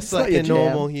good dog. Just It's not like your a jam.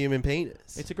 normal human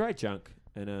penis. It's a great junk.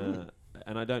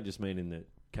 And I don't just mean in the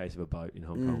case of a boat in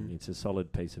Hong Kong. It's a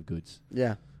solid piece of goods.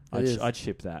 Yeah, it is. I'd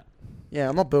ship that. Yeah,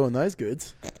 I'm not booing those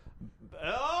goods.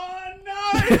 Oh,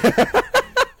 no!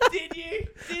 Did you?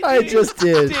 I just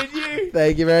did. Did you?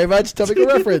 Thank you very much. Topical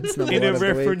reference. Number In one a of the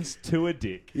week. reference to a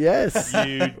dick. Yes.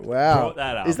 You Wow. brought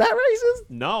that up. Is that racist?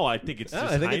 No, I think it's Oh,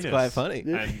 just I think it's heinous quite funny. and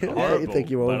Yeah, horrible, thank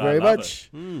you all but I very love much.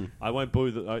 it. I won't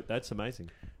boo the... Oh, that's amazing.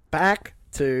 Back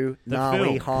to The Nawi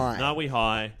film, High. Nawi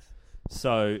High.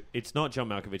 So it's not John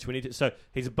Malkovich. We need to. So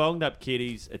he's a bonged up kid.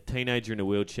 He's a teenager in a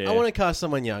wheelchair. I want to cast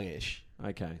someone youngish.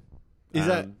 Okay. Is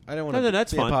that? I don't want to no,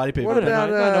 that's be a fine. party people. What No, no, about,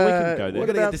 no, no, we uh, can go there. We're what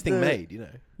gonna about get this thing the- made, you know.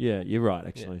 Yeah, you're right.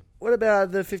 Actually, What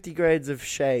about the 50 Grades of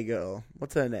Shay girl?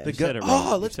 What's her name? The said girl. it wrong.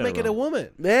 Oh, You let's said make it it a wrong. woman.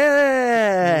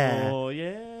 Yeah. Oh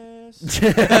yes.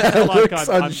 I feel like Luke's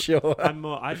I'm- unsure. I'm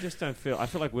more, I just don't feel. I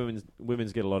feel like women's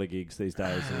get a lot of gigs these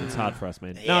days, and it's hard for us,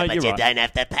 man. Yeah, no, but you're you right. don't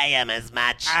have to pay them as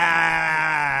much.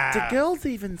 Do girls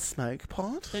even smoke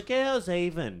pot? The girls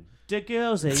even. The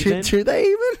girls Do, even. do they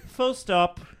even? Full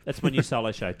stop. That's my new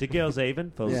solo show. The girls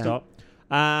even. Full Yeah. stop.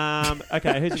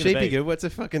 Okay, who's it Sheepy gonna be? good. What's a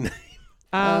fucking name?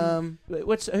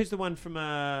 Who's the one from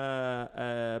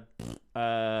the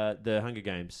Hunger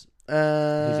Games?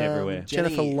 everywhere?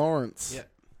 Jennifer Jenny- Lawrence. Yeah.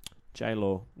 J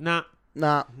Law. Nah.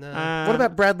 Nah. No. What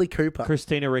about Bradley Cooper?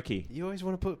 Christina Ricci? You always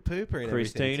want to put pooper in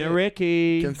Christina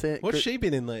everything, too. Ricci. What's she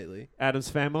been in lately? Adam's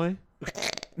Family.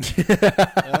 All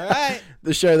right.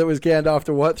 The show that was canned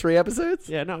after what? 3 episodes?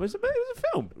 Yeah, no, it was a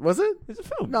film. Was it? It was a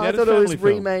film. No, The I Addams thought it was Family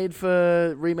film.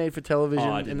 remade for television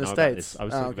Oh, I in didn't the know about States. this. I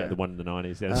was Oh, talking okay. about the one in the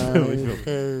 90s. The Addams Family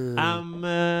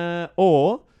film.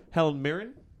 Or Helen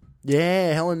Mirren.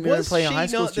 Yeah, Helen Mirren Was playing she a high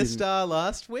school not the student. star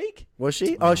last week? Was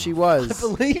she? Oh, she was. I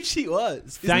believe she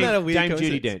was. Isn't that a weird Dame Judi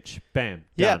coincidence? Dench. Bam.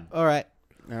 Yeah. Done. All right.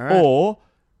 All right. Or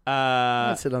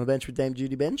I'd sit on the bench with Dame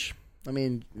Judy Bench. I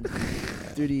mean,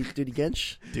 Judy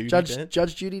Dench. Judi Judge Dench?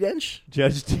 Judge Judy Dench.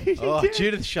 Judge Judi Oh, Dench.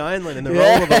 Judith Shineland in the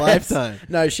Yes. role of a lifetime.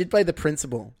 No, she'd play the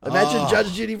principal. Imagine Oh.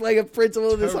 Judge Judy playing a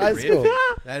principal in this high Really? school.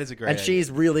 That is a great. And she's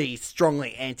really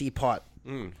strongly anti-pot.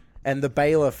 And the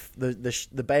bailiff,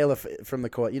 the bailiff from the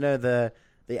court, you know, the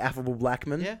affable black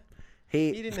man. Yeah.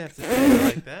 He You didn't have to say it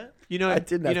like that. You know, I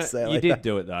didn't have you to say it you like did that.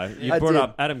 do it though. You I brought did.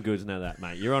 up Adam Goods. Know that,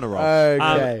 mate. You're on a roll.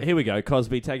 Okay. Here we go.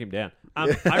 Cosby, take him down.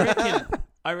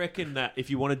 I reckon that if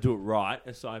you want to do it right,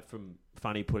 aside from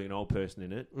funny putting an old person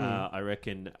in it, I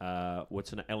reckon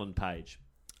what's an Ellen Page.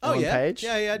 Oh Ellen yeah. Page?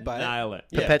 Yeah, I'd buy it. Nail it.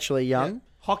 Yeah. perpetually young.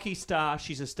 Hockey star.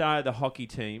 She's a star of the hockey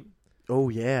team. Oh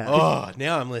yeah. Oh,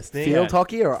 now I'm listening. Field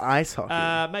hockey or ice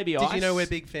hockey? Maybe Did ice. you know we're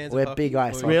big fans We're of hockey? big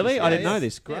ice Or- hockey Really? I Yeah, didn't yeah. know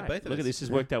this. Yeah, Great. both of Look at us. this.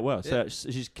 Has worked out well. So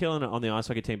she's killing it on the ice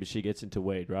hockey team, but she gets into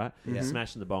weed, right?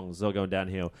 Smashing the bongs. It's all going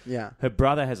downhill. Yeah. Her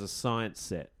brother has a science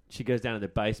set. She goes down to the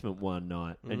basement one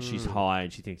night and she's high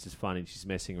and she thinks it's funny and she's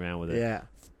messing around with it. Yeah.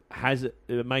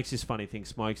 It makes this funny thing,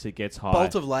 smokes it, gets high.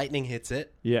 Bolt of lightning hits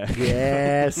it. Yeah.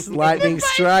 Yes. Lightning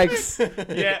strikes.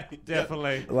 yeah,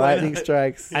 definitely. Lightning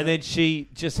strikes. And then she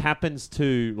just happens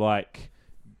to like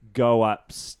go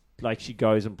up like she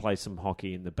goes and plays some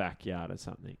hockey in the backyard or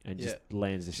something, and just Yeah.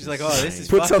 lands. This She's like, "Oh, this insane- is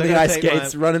Puts fucked. on I the gotta ice take my-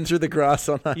 skates, running through the grass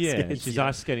on ice Yeah, skates. she's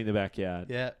ice skating in the backyard.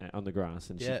 Yeah. On the grass,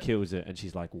 and Yeah. she kills it. And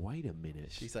she's like, "Wait a minute."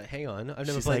 She's like, hang on, I've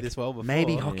never She's played like, this well before.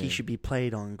 maybe hockey Yeah. should be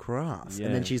played on grass. Yeah.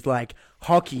 And then she's like,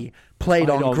 hockey played Played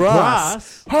on on grass.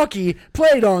 grass? Hockey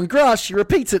played on grass. She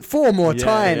repeats it 4 more Yeah,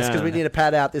 times because yeah. we need to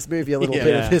pad out this movie a little Yeah.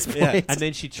 bit Yeah. at this point. Yeah. And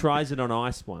then she tries it on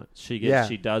ice once. She Yeah.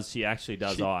 actually does She ice. takes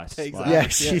like- ice. yeah, Yeah.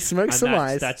 she smokes and some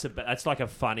ice. that's like a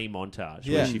funny montage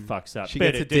Yeah. where she fucks up. She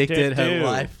gets addicted. Her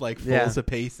life like falls Yeah. to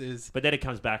pieces. But then it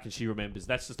comes back and she remembers.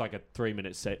 That's just like a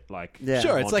 3-minute set. Like Yeah.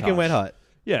 Sure, it's like in montage. Wet Hot.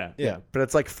 Yeah, Yeah. But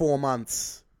it's like 4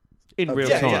 months. in of- real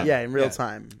Yeah, time. Yeah, in real Yeah.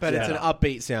 time. But it's Yeah. an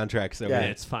upbeat soundtrack, so Yeah. Yeah,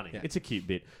 it's funny. Yeah. It's a cute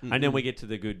bit. And then we get to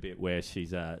the good bit where she's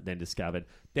then discovered.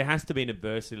 There has to be an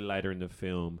adversity later in the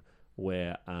film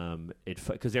where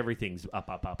because everything's up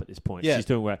at this point. Yeah. She's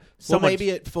doing well. so maybe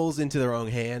it falls into the wrong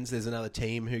hands. There's another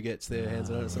team who gets their hands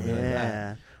on it or something like that.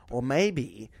 Yeah. Or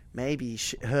maybe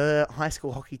her high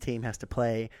school hockey team has to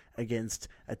play against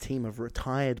a team of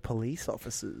retired police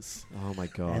officers. Oh my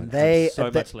god! And they- I'm so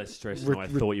they- much less stressed than I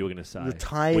thought you were going to say.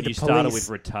 retired when you started police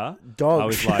with retard, dogs. I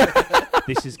was like,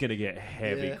 "This is going to get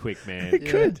heavy Yeah. quick, man." It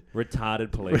could.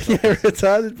 Retarded police. Yeah, officers.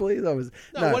 retarded police officers.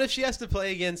 No, what if she has to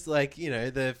play against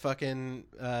the fucking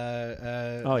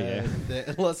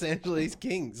the Los Angeles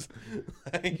Kings?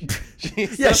 Like, she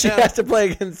Yeah, she somehow- has to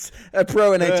play against a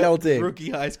pro NHL her team. rookie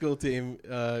high school team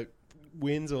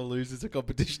wins or loses a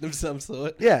competition of some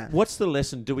sort. Yeah. What's the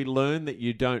lesson? Do we learn that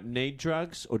you don't need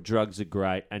drugs, or drugs are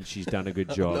great and she's done a good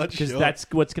job? not Because sure. that's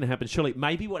what's going to happen. Surely,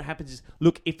 maybe what happens is,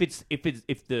 look, if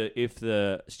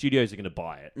the studios are going to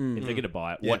buy it, if they're going to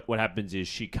buy it, Yeah. what happens is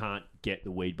she can't get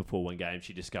the weed before one game.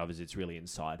 She discovers it's really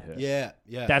inside her. Yeah,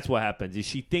 yeah. That's what happens. Is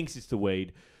she thinks it's the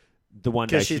weed. The one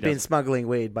day Because she she's been does- smoking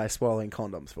weed by swallowing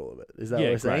condoms full of it. Is that what yeah,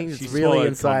 we're saying? great. It's She's really swallowed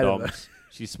inside of her. condoms.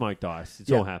 She smoked ice. It's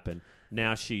Yeah. all happened.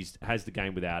 Now has the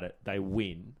game without it. They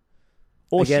win.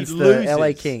 Or Against she the loses.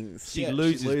 LA Kings. She Yeah, she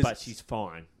loses, loses. but she's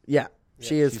fine. Yeah,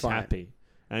 she is She's fine. happy.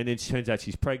 And then it turns out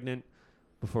she's pregnant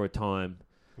before a time.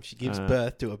 She gives Uh,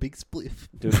 birth to a big spliff.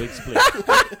 Do a big split.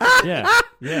 yeah.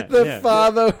 The yeah.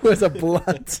 father was a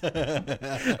blunt.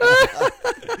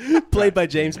 Played by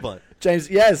James Blunt. James,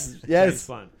 yes, James yes.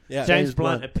 Blunt. Yeah. James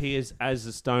Blunt. Blunt appears as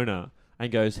a stoner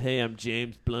and goes, "Hey, I'm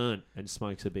James Blunt," and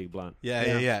smokes a big blunt. Yeah, Yeah.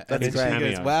 yeah, yeah. That's And then she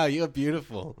great. goes, "Wow, you're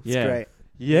beautiful." yeah. Great.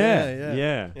 Yeah. Yeah,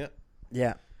 Yeah. yeah.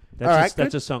 Yeah. That's, All a, right,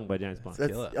 that's good. a song by James Blunt.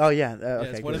 That's, Killer. oh, yeah. Yeah, Okay,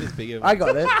 it's one of good. his bigger. I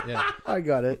got it. Yeah. I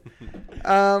got it.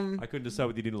 I couldn't decide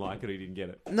whether you didn't like it or you didn't get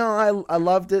it. No, I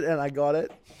loved it and I got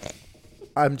it.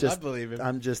 I'm I just believe him.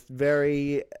 I'm just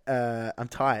very I'm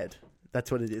tired. That's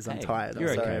what it is. I'm Hey, tired. You're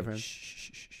I'm sorry, okay. everyone.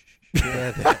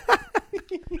 Yeah,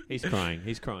 He's crying.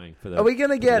 He's crying for the. Are we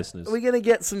gonna for the get listeners. are we gonna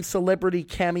get some celebrity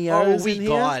oh, cameos we in here?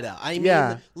 gotta. I mean,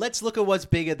 Yeah. let's look at what's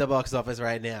big at the box office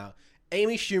right now.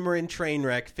 Amy Schumer in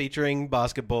Trainwreck featuring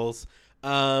basketballs.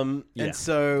 Yeah. And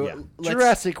so Yeah. let's,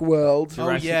 Jurassic World,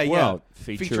 Jurassic yeah, World,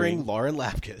 featuring featuring Lauren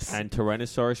Lapkus. and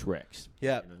Tyrannosaurus Rex.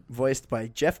 Yeah, voiced by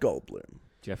Jeff Goldblum.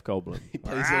 Jeff Goldblum. he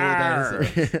plays all the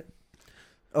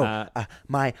dinosaurs.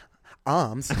 My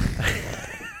arms.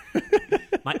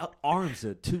 My arms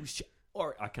are too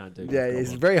or I can't do. Yeah, Jeff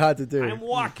it's Goldblum. very hard to do. I'm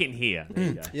walking here. There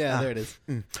you go. Yeah, there it is.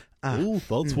 Ooh,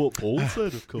 That's what Paul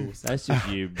said, of course. that's just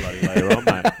you, bloody later on,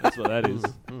 mate. That's what that is.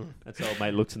 That's how old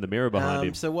mate looks in the mirror behind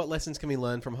him. So what lessons can we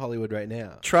learn from Hollywood right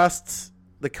now? Trusts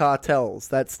the cartels.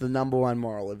 That's the number one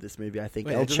moral of this movie, I think.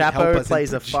 Wait, El it doesn't help Chapo us in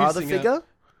plays a father producing figure.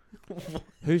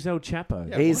 Who's El Chapo?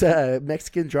 Yeah. He's a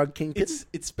Mexican drug kingpin.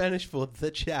 It's Spanish for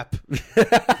the chap.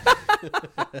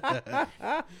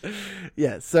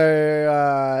 Yeah,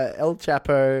 so El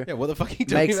Chapo Yeah, what the fuck are you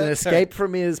doing? makes an escape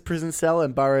from his prison cell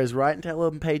and burrows right into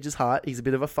Ellen Page's heart. He's a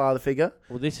bit of a father figure.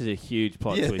 Well, this is a huge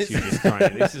plot Yeah, twist this you're just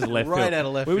throwing. This is left Right field. out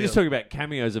of left We were just field. talking about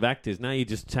cameos of actors. Now you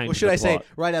just changed Well, should the I say plot.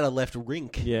 right out of left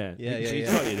rink? Yeah. Yeah, You- yeah, you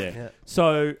yeah. got you there. Yeah.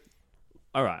 So,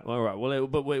 all right. Well,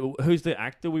 but wait, who's the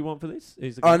actor we want for this?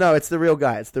 Who's the Oh no, it's the real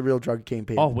guy. It's the real drug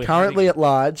kingpin. Oh, we're currently having- at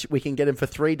large. We can get him for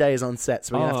 3 days on set,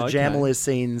 so we have Oh, to jam okay. all his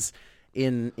scenes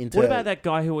into. What about that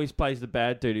guy who always plays the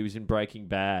bad dude? He was in Breaking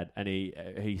Bad, and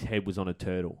his head was on a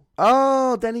turtle.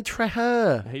 Oh, Danny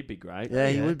Trejo. He'd be great. Yeah,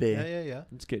 he would be. Yeah, yeah, yeah.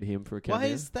 Let's get him for a cameo. Why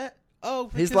is that? Oh,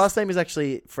 His because- last name is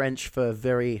actually French for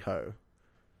very ho.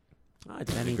 I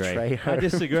Danny disagree.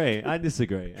 Trejo. I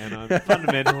disagree, and I'm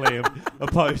fundamentally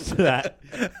opposed to that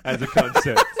as a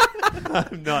concept.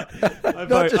 I'm not. I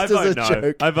vote, just I as vote a no.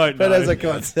 joke, I vote but no. as a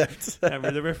concept. And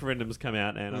the referendum's come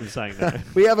out, and I'm saying no.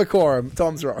 We have a quorum.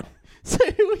 Tom's wrong. So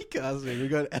who are we casting? We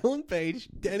got Ellen Page,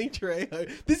 Danny Trejo.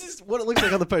 This is what it looks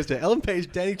like on the poster. Ellen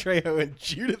Page, Danny Trejo, and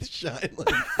Judith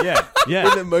Shinley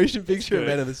Yeah. in the motion picture good.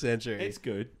 event of the century. It's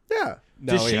good. Yeah.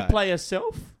 No, Does she yeah. play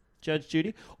herself, Judge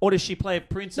Judy? Or does she play a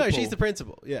principal? No, she's the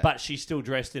principal. Yeah, But she's still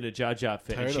dressed in a judge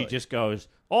outfit and Totally. she just goes,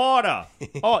 order!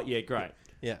 Oh, yeah, great.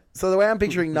 yeah. So the way I'm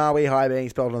picturing Nawi High being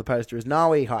spelled on the poster is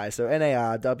Nawi High. So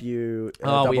N-A-R-W.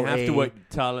 Oh, we double have E, to work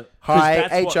talent. High,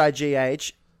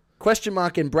 H-I-G-H, question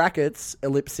mark in brackets,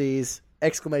 ellipses,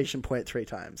 exclamation point 3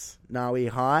 times. Nawi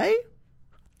High?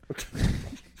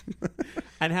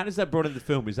 And how does that brought in the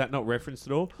film? Is that not referenced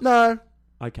at all? No.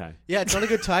 Okay. Yeah, it's not a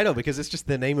good title because it's just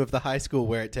the name of the high school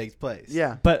where it takes place.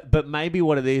 Yeah. But maybe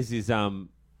what it is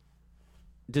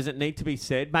does it need to be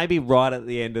said? Maybe right at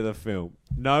the end of the film.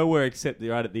 Nowhere except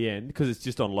right at the end, because it's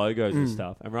just on logos and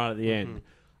stuff. And right at the end,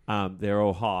 they're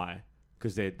all high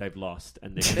because they've lost.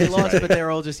 And They lost, but they're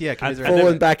all just, commiserating.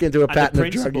 Fallen back into a and the pattern of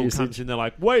drug principal usage. comes in, they're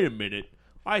like, wait a minute,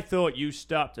 I thought you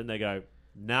stopped. And they go,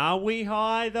 nah, we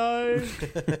high though.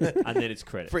 And then it's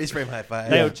credit. Freeze frame high five.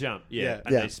 They all Yeah. jump, Yeah.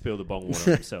 and Yeah. they spill the bong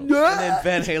water on themselves. And then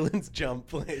Van Halen's jump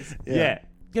plays. Yeah.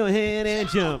 Go ahead and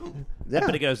jump. Yeah.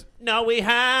 But it goes, no, we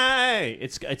high.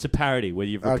 It's a parody where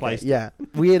you've Okay, replaced yeah.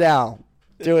 Weird Al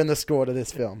doing the score to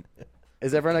this film.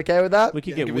 Is everyone okay with that? We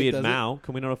could Yeah, get can we- Weird does it? Mal.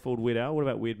 Can we not afford Weird Al? What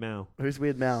about Weird Mal? Who's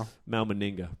Weird Mal? Mal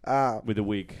Meninga Ah, with a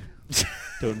wig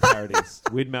doing parodies.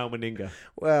 Weird Mal Meninga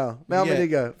well, Mal Yeah.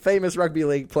 Meninga, famous rugby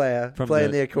league player, from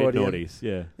playing the accordion. mid-noughties.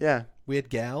 Yeah, Yeah. Weird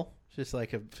gal. Just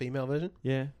like a female version.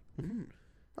 yeah.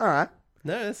 All right.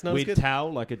 No, that's not as Weird good.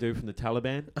 Towel, like a dude from the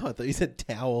Taliban. Oh, I thought you said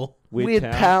towel. Weird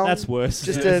Pal. That's worse.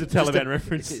 Just It's a- a just Taliban a-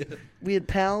 reference. Weird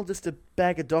Pal, just a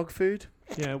bag of dog food.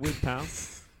 Yeah, Weird Pal.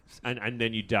 And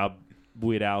then you dub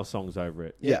Weird Al songs over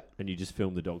it. Yeah. And you just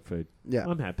film the dog food. Yeah.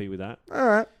 I'm happy with that. All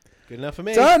right. Good enough for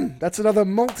me. Done. That's another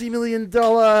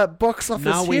multi-million-dollar box office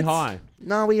Now we hit. high.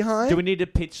 Now we high. Do we need a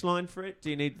pitch line for it?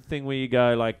 Do you need the thing where you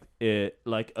go like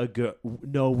a girl?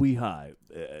 No, we high.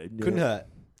 No. Couldn't hurt.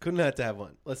 Couldn't hurt to have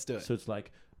one. Let's do it. So it's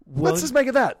like Let's just make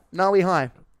it that. Now we high.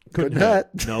 Couldn't hurt.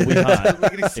 No, we high.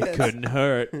 Make any It sense. couldn't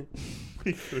hurt.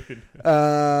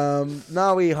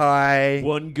 Now we high.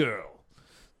 One girl,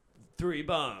 3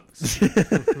 bombs,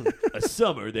 a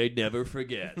summer they'd never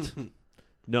forget.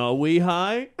 No, we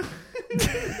high.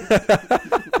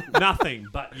 Nothing,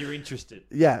 but you're interested.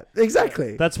 Yeah,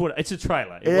 exactly. That's what it's a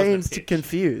trailer. It wasn't a aims to pitch.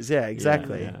 confuse. Yeah,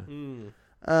 exactly. Yeah,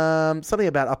 Mm. Something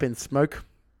about Up in Smoke.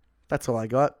 That's all I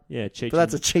got. yeah. Cheech But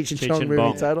that's a and- Cheech and Cheech Chong and movie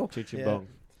Bong. title. Cheech and Yeah. Bong.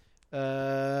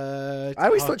 I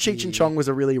always thought Cheech and Chong was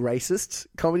a really racist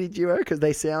comedy duo because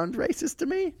they sound racist to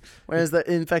me. Whereas,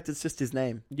 in fact, it's just his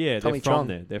name. Yeah, Tommy they're from Chong.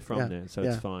 there. They're from Yeah, there, so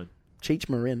yeah. it's fine. Cheech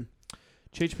Marin.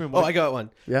 Cheech and Oh, I got one.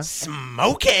 Yeah.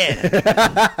 Smoke it. Just came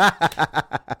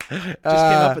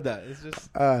up with that. It's just.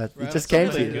 It Right, just that's came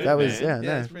to really you. good, That was, man.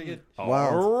 yeah, It's no. pretty good.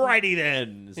 Wow. Alrighty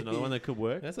then. There's another one that could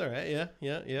work. That's all right. Yeah,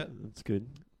 yeah, yeah. That's good.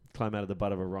 Climb out of the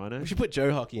butt of a rhino. We should put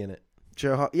Joe Hockey in it.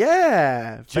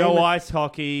 Yeah. Joe Famous- Ice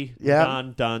Hockey. Yeah.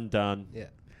 Done. Yeah.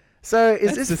 So,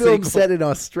 is That's this the film sequel. set in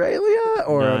Australia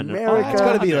or No, no. America? It's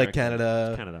got to be America. like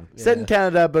Canada. Canada. Set in Yeah.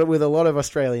 Canada, but with a lot of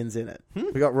Australians in it. Hmm?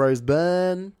 We got Rose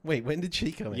Byrne. Wait, when did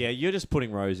she come in? Yeah, you're just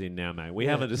putting Rose in now, mate. We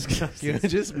Yeah. haven't discussed You're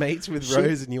this. just mates with She-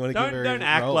 Rose and you want to give her Don't a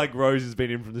act role. like Rose has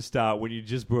been in from the start when you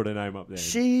just brought her name up there.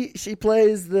 She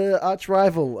plays the arch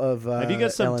rival of. Have you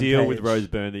got some Ellen deal Page. with Rose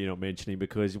Byrne that you're not mentioning?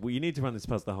 Because you need to run this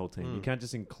past the whole team. You can't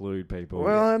just include people.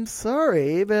 Well, I'm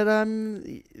sorry, but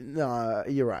no,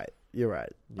 you're right. You're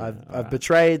right. Yeah, I've alright.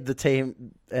 betrayed the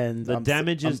team, and The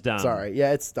damage is done. Sorry,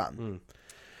 yeah, it's done.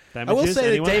 I will Damages, say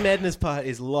anyone? that Dame Edna's part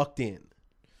is locked in.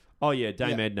 Oh yeah,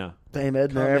 Dame Yeah. Edna. Dame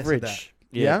Edna Can't mess with Everidge.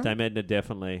 Yeah, Yeah, Dame Edna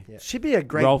definitely. Yeah. she'd be a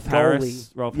great Rolf goalie.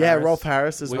 Harris. Rolf Harris. Rolf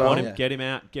Harris as We well. want him. Yeah. Get him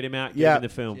out. Get him Yeah. in the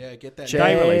film. Yeah, get that. Jay-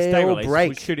 Day release. Day release. Jailbreak.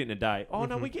 We shoot it in a day. Oh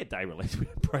no, we get day release. We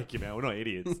don't break him out. We're not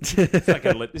idiots. It's like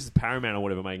this is Paramount or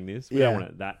whatever making this. We Yeah. don't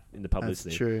want that in the That's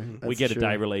publicity. true. We That's get true. a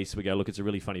day release. We go, look, it's a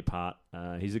really funny part.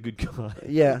 He's a good guy.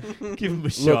 Yeah, Give him a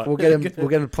look, shot. we'll get him. We're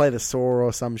going to play the Saw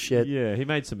or some shit. Yeah, he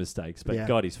made some mistakes, but Yeah.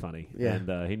 God, he's funny. Yeah.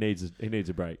 And he needs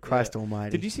a break. Christ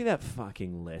Almighty. Did you see that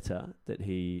fucking letter that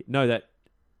he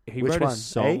Which wrote one? a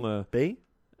song? B?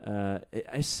 A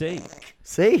C.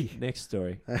 C. Next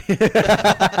story.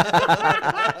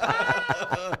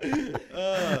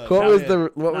 What was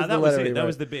the No, letter? that was he it. That wrote?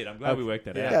 was the bit. I'm glad we worked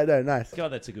that out. Yeah, no, nice. God,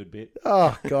 that's a good bit.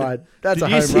 Oh God, that's Did a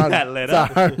you home see run. that letter?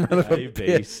 That's a home run of a A, B,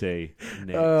 bit. C.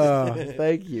 Next. Oh,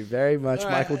 thank you very much, All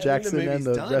right, Michael I think Jackson, the and movie's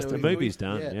the done. rest the of We- movie's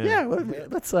done. yeah. Yeah. Yeah, well,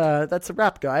 that's a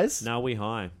wrap, guys. Now we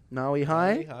high. Now we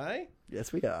high. Hi.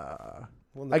 Yes, we are.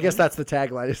 Well, I guess that's the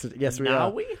tagline, isn't it? Yes, we now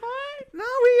are. we high. Now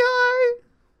we high.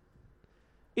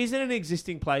 Is it an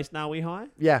existing place? Now we high.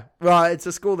 Yeah, well, it's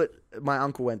a school that my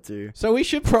uncle went to. So we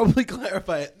should probably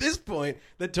clarify at this point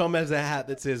that Tom has a hat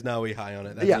that says "No, we high on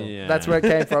it." That's Yeah, all. Yeah. that's where it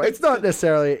came from. It's not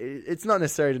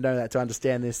necessary to know that to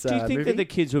understand this Do you think movie. that the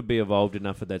kids would be evolved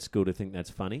enough at that school to think that's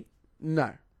funny?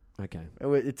 No. Okay.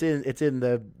 It's in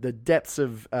the depths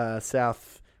of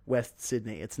southwest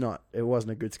Sydney. It's not. It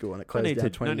wasn't a good school, and it closed down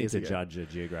 20 no need years to ago. judge a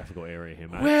geographical area here,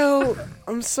 mate. Well,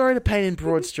 I'm sorry to paint in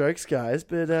broad strokes, guys,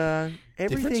 but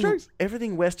strokes?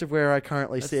 everything west of where I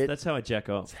currently sit, that's how I jack it's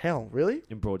off hell. Really,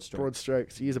 in broad strokes. broad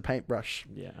strokes. Use a paintbrush.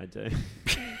 Yeah, I do.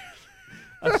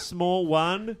 A small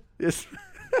one? Yes.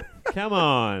 Come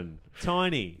on.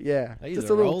 Tiny. Yeah, I use just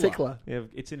a a little roller. tickler. Yeah,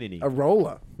 it's an innie. A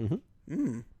roller.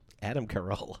 Adam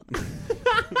Carolla.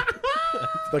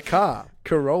 The car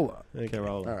Corolla.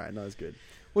 Corolla. All right, no, it's good.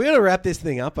 We got to wrap this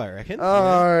thing up, I reckon.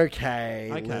 Okay,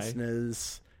 Okay.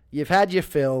 listeners, you've had your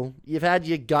fill. You've had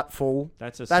your gutful.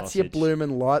 That's a That's your sausage.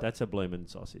 bloomin' lot. That's a bloomin'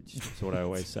 sausage. That's what I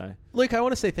always say. Luke, I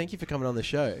want to say thank you for coming on the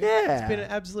show. Yeah. It's been an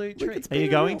absolute Look, treat. it's Are you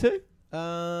been going to?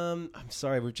 I'm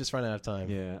sorry, we've just run out of time.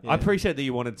 Yeah. I appreciate that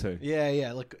you wanted to.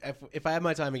 Yeah. Look, if I had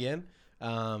my time again,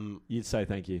 You'd say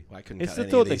thank you. I couldn't It's cut the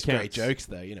any thought of that these great counts. jokes,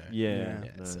 though. You know. Yeah.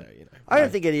 no. So I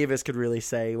don't think any of us could really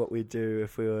say what we'd do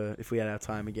if we had our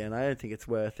time again. I don't think it's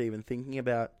worth even thinking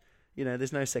about.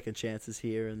 There's no second chances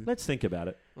here, and Let's think about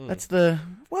it. that's the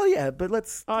but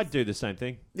let's I'd do the same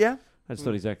thing. yeah, I just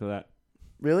thought exactly that.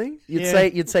 really. Yeah.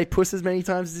 You'd say puss as many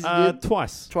times as you did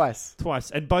Twice. twice.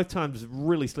 And both times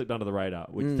really slipped under the radar,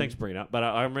 which thanks for bringing it up. But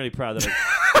I'm really proud that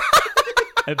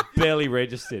it barely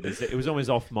registered. It was almost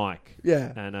off mic.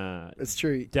 Yeah, And it's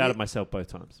true. doubted myself both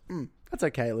times. That's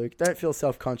okay, Luke. Don't feel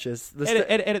self-conscious.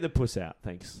 Edit the puss out,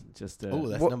 thanks. Just Oh,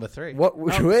 that's what- number 3. What?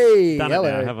 Hey, done hello.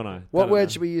 it now, haven't I? What Done it word now.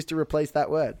 should we use to replace that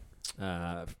word?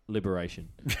 Liberation.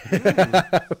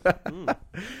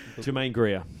 Jermaine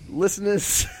Greer.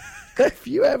 Listeners, if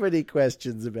you have any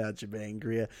questions about Jermaine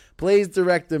Greer, please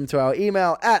direct them to our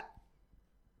email at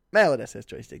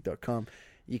mail@ssjoystick.com.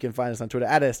 You can find us on Twitter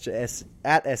at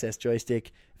 @ssjoystick.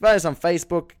 Find us on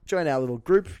Facebook. Join our little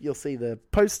group. You'll see the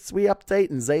posts we update,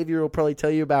 and Xavier will probably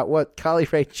tell you about what Carly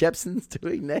Rae Jepsen's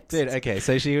doing next. Dude, okay,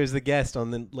 so she was the guest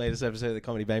on the latest episode of the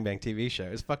Comedy Bang Bang TV show.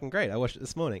 It was fucking great. I watched it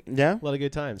this morning. Yeah? A lot of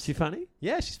good times. She funny?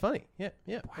 Yeah, she's funny. Yeah.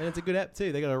 And it's a good app,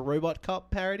 too. They got a Robot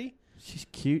Cop parody. She's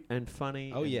cute and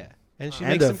funny. Oh, and- yeah. And she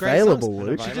And makes some great available, songs.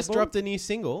 Luke. She just Available? dropped a new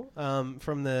single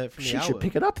from the She album. should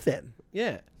pick it up then.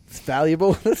 Yeah. It's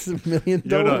valuable. This is $1 million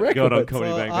You're not record. going on Comedy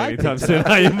Well, Bang I anytime think soon,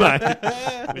 are you,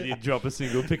 mate? When you drop a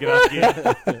single, pick it up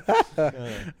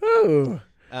again. Oh.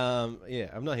 Yeah,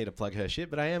 I'm not here to plug her shit,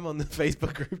 but I am on the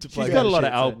Facebook group to plug She's her got a lot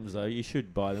shit, of so- albums, though. You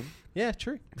should buy them. Yeah,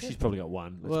 true. She's probably got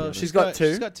one. let's be Well, honest. she's got two.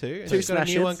 She's got two. And Two she's got a smash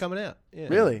new hits. one coming out. Yeah.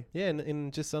 Really? Yeah,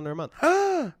 in just under a month.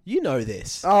 You know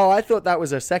this. Oh, I thought that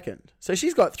was her second. So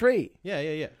she's got 3.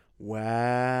 Yeah.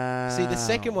 Wow. See, the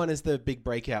second one is the big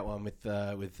breakout one with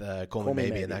Call Me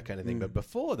Maybe and that kind of thing. But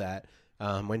before that,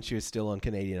 when she was still on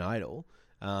Canadian Idol,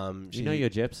 You know you're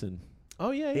Jepsen. Oh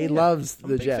yeah, He loves I'm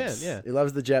the a big fan, Jeps. yeah. He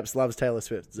loves the Jeps, loves Taylor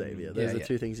Swift, Xavier. Those Yeah, are yeah.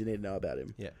 two things you need to know about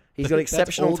him. Yeah, He's got That's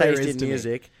exceptional all there taste is in to me.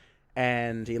 music,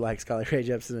 and he likes Carly Rae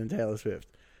Jepsen and Taylor Swift.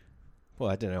 Well,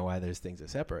 I don't know why those things are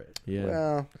separate. Yeah.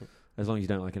 Well, As long as you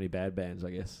don't like any bad bands,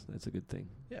 I guess. That's a good thing.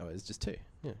 Yeah, well, it's just two.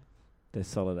 Yeah, They're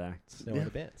solid acts. no Yeah. other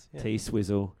bands. Yeah.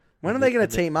 T-Swizzle. when are and they the- going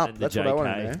and to the- team up? and the That's what I want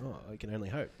to JK. know. Oh, I can only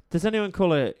hope. Does anyone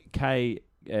call it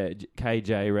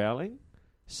KJ Rowling?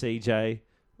 CJ?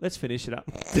 Let's finish it up.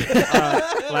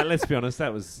 Let's be honest.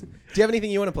 That was... Do you have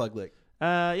anything you want to plug, Luke?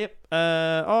 Yep.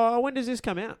 When does this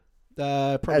come out?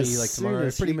 Probably As like soon tomorrow.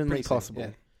 as pretty, humanly pretty soon, possible. yeah.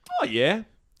 Oh, yeah.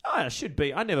 Oh, I should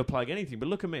be. I never plug anything, but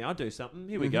look at me. I do something.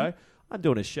 Here we go. I'm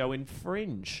doing a show in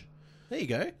Fringe. There you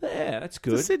go. Yeah, that's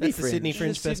good. The Sydney That's the Fringe. Sydney The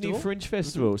Fringe Sydney Festival. Fringe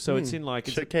Festival. So it's in like...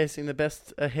 It's Showcasing the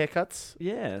best haircuts,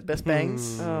 yeah. best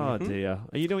bangs. Oh, dear.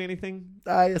 Are you doing anything?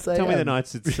 Yes, I Tell me am. the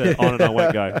nights it's on and I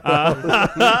won't go.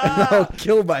 I'll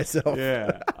kill myself.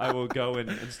 Yeah, I will go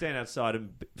and stand outside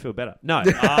and feel better. No,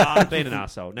 I've been an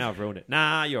arsehole. Now I've ruined it.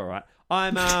 Nah, you're all right.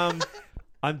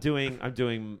 I'm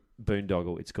doing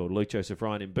Boondoggle. It's called Luke Joseph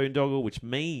Ryan in Boondoggle, which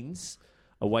means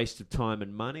a waste of time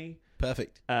and money.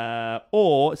 Perfect.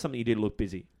 Or something you do to look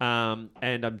busy. And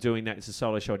I'm doing that. It's a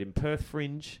solo show in Perth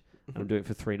Fringe. And I'm doing it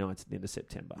for 3 nights at the end of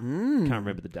September. Can't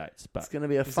remember the dates, but It's going to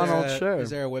be a fun old show.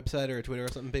 Is there a website or a Twitter or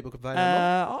something people can find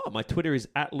out my Twitter is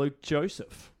 @LukeJoseph. more?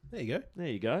 There you go. There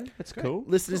you go. That's Great. cool.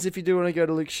 Listeners, if you do want to go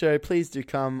to Luke's show, please do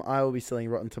come. I will be selling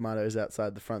rotten tomatoes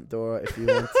outside the front door if you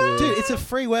want to. Dude, it's a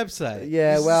free website.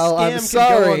 Yeah, This well, I'm scam can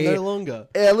go on sorry. no longer.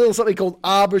 A little something called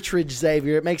arbitrage,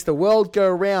 Xavier. It makes the world go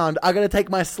round. I'm going to take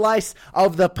my slice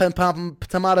of the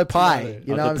tomato pie.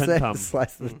 You know what I'm saying? pum.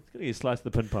 Slice the Gonna get a slice of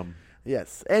the pun pum.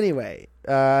 Yes. Anyway,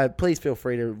 please feel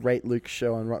free to rate Luke's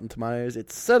show on Rotten Tomatoes.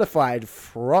 It's certified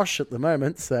frosh at the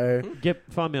moment, so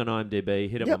Find me on IMDb.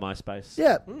 Hit up Yep. my MySpace.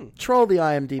 yeah, troll the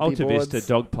IMDb Alta boards.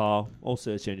 Vista, Dogpile, all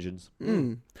search engines.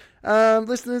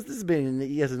 Listeners, this has been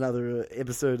yet another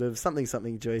episode of Something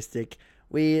Something Joystick.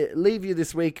 We leave you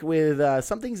this week with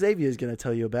something Xavier is going to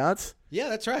tell you about. Yeah,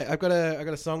 that's right. I've got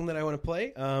a song that I want to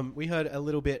play. We heard a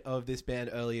little bit of this band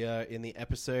earlier in the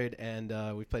episode,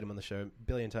 and we've played them on the show a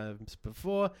billion times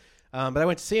before. But I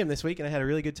went to see them this week, and I had a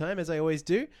really good time, as I always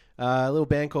do. A little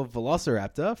band called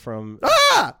Velociraptor from...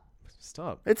 Ah!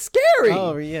 Stop. It's scary!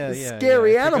 Oh, yeah, The yeah.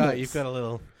 scary I forgot. animals. You've got a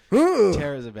little Ooh.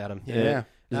 terrors about them. Yeah.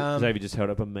 Xavier just held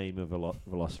up a meme of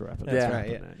Velociraptor. That's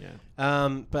right,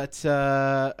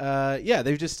 yeah.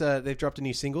 They've just they've dropped a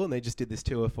new single and they just did this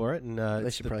tour for it. And They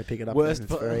it's should the probably pick it up. worst.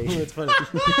 It's very... It's funny.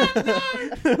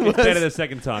 It's better the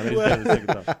second time. It is better the second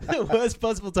time. The worst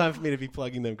possible time for me to be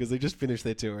plugging them because they just finished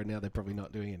their tour and now they're probably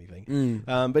not doing anything.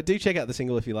 But do check out the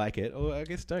single if you like it, or I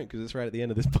guess don't because it's right at the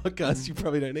end of this podcast. You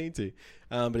probably don't need to.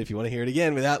 But if you want to hear it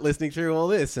again without listening through all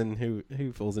this, and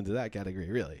who falls into that category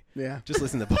really? Yeah. Just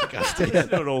listen to the podcast. Let's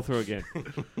do it all through again.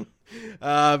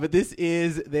 But this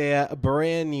is their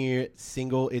brand new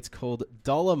single. It's called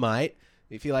Dolomite.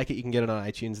 If you like it, you can get it on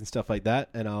iTunes and stuff like that.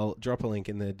 And I'll drop a link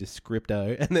in the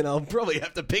descripto. And then I'll probably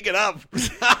have to pick it up.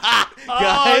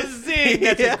 Oh, zing!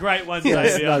 That's a great one,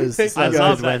 Xavier. I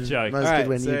love that joke. That's All good right,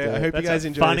 when so you I go. hope you That's guys a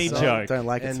enjoy funny this song. joke. Don't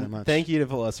like it And so much. thank you to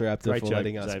Velociraptor Great for joke,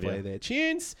 letting us Xavier. play their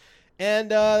tunes.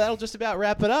 And that'll just about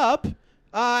wrap it up.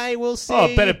 I will see.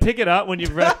 Oh, better pick it up when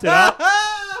you've wrapped it up.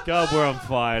 God, we're on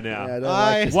fire now. Yeah, I don't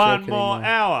like this One joke more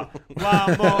anymore. hour.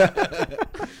 One more.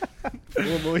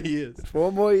 4 more years.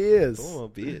 4 more years. 4 more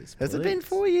beers. Has it been please.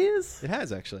 4 years? It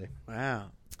has, actually.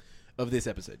 Wow. Of this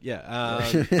episode, yeah.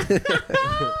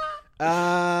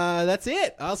 That's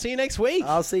it. I'll see you next week.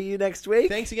 I'll see you next week.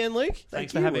 Thanks again, Luke.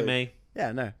 Thanks you, for having Luke. me.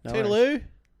 Yeah, no. No Toodaloo. worries.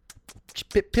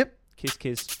 Pip, pip. Kiss,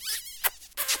 kiss.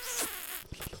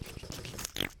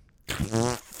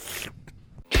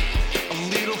 A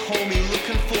little homie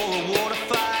looking for a water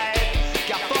fight.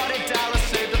 Got $40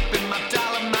 saved up in my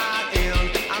Dolomite.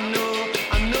 And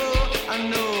I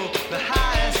know the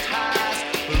highest highs,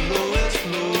 the lowest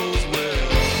lows.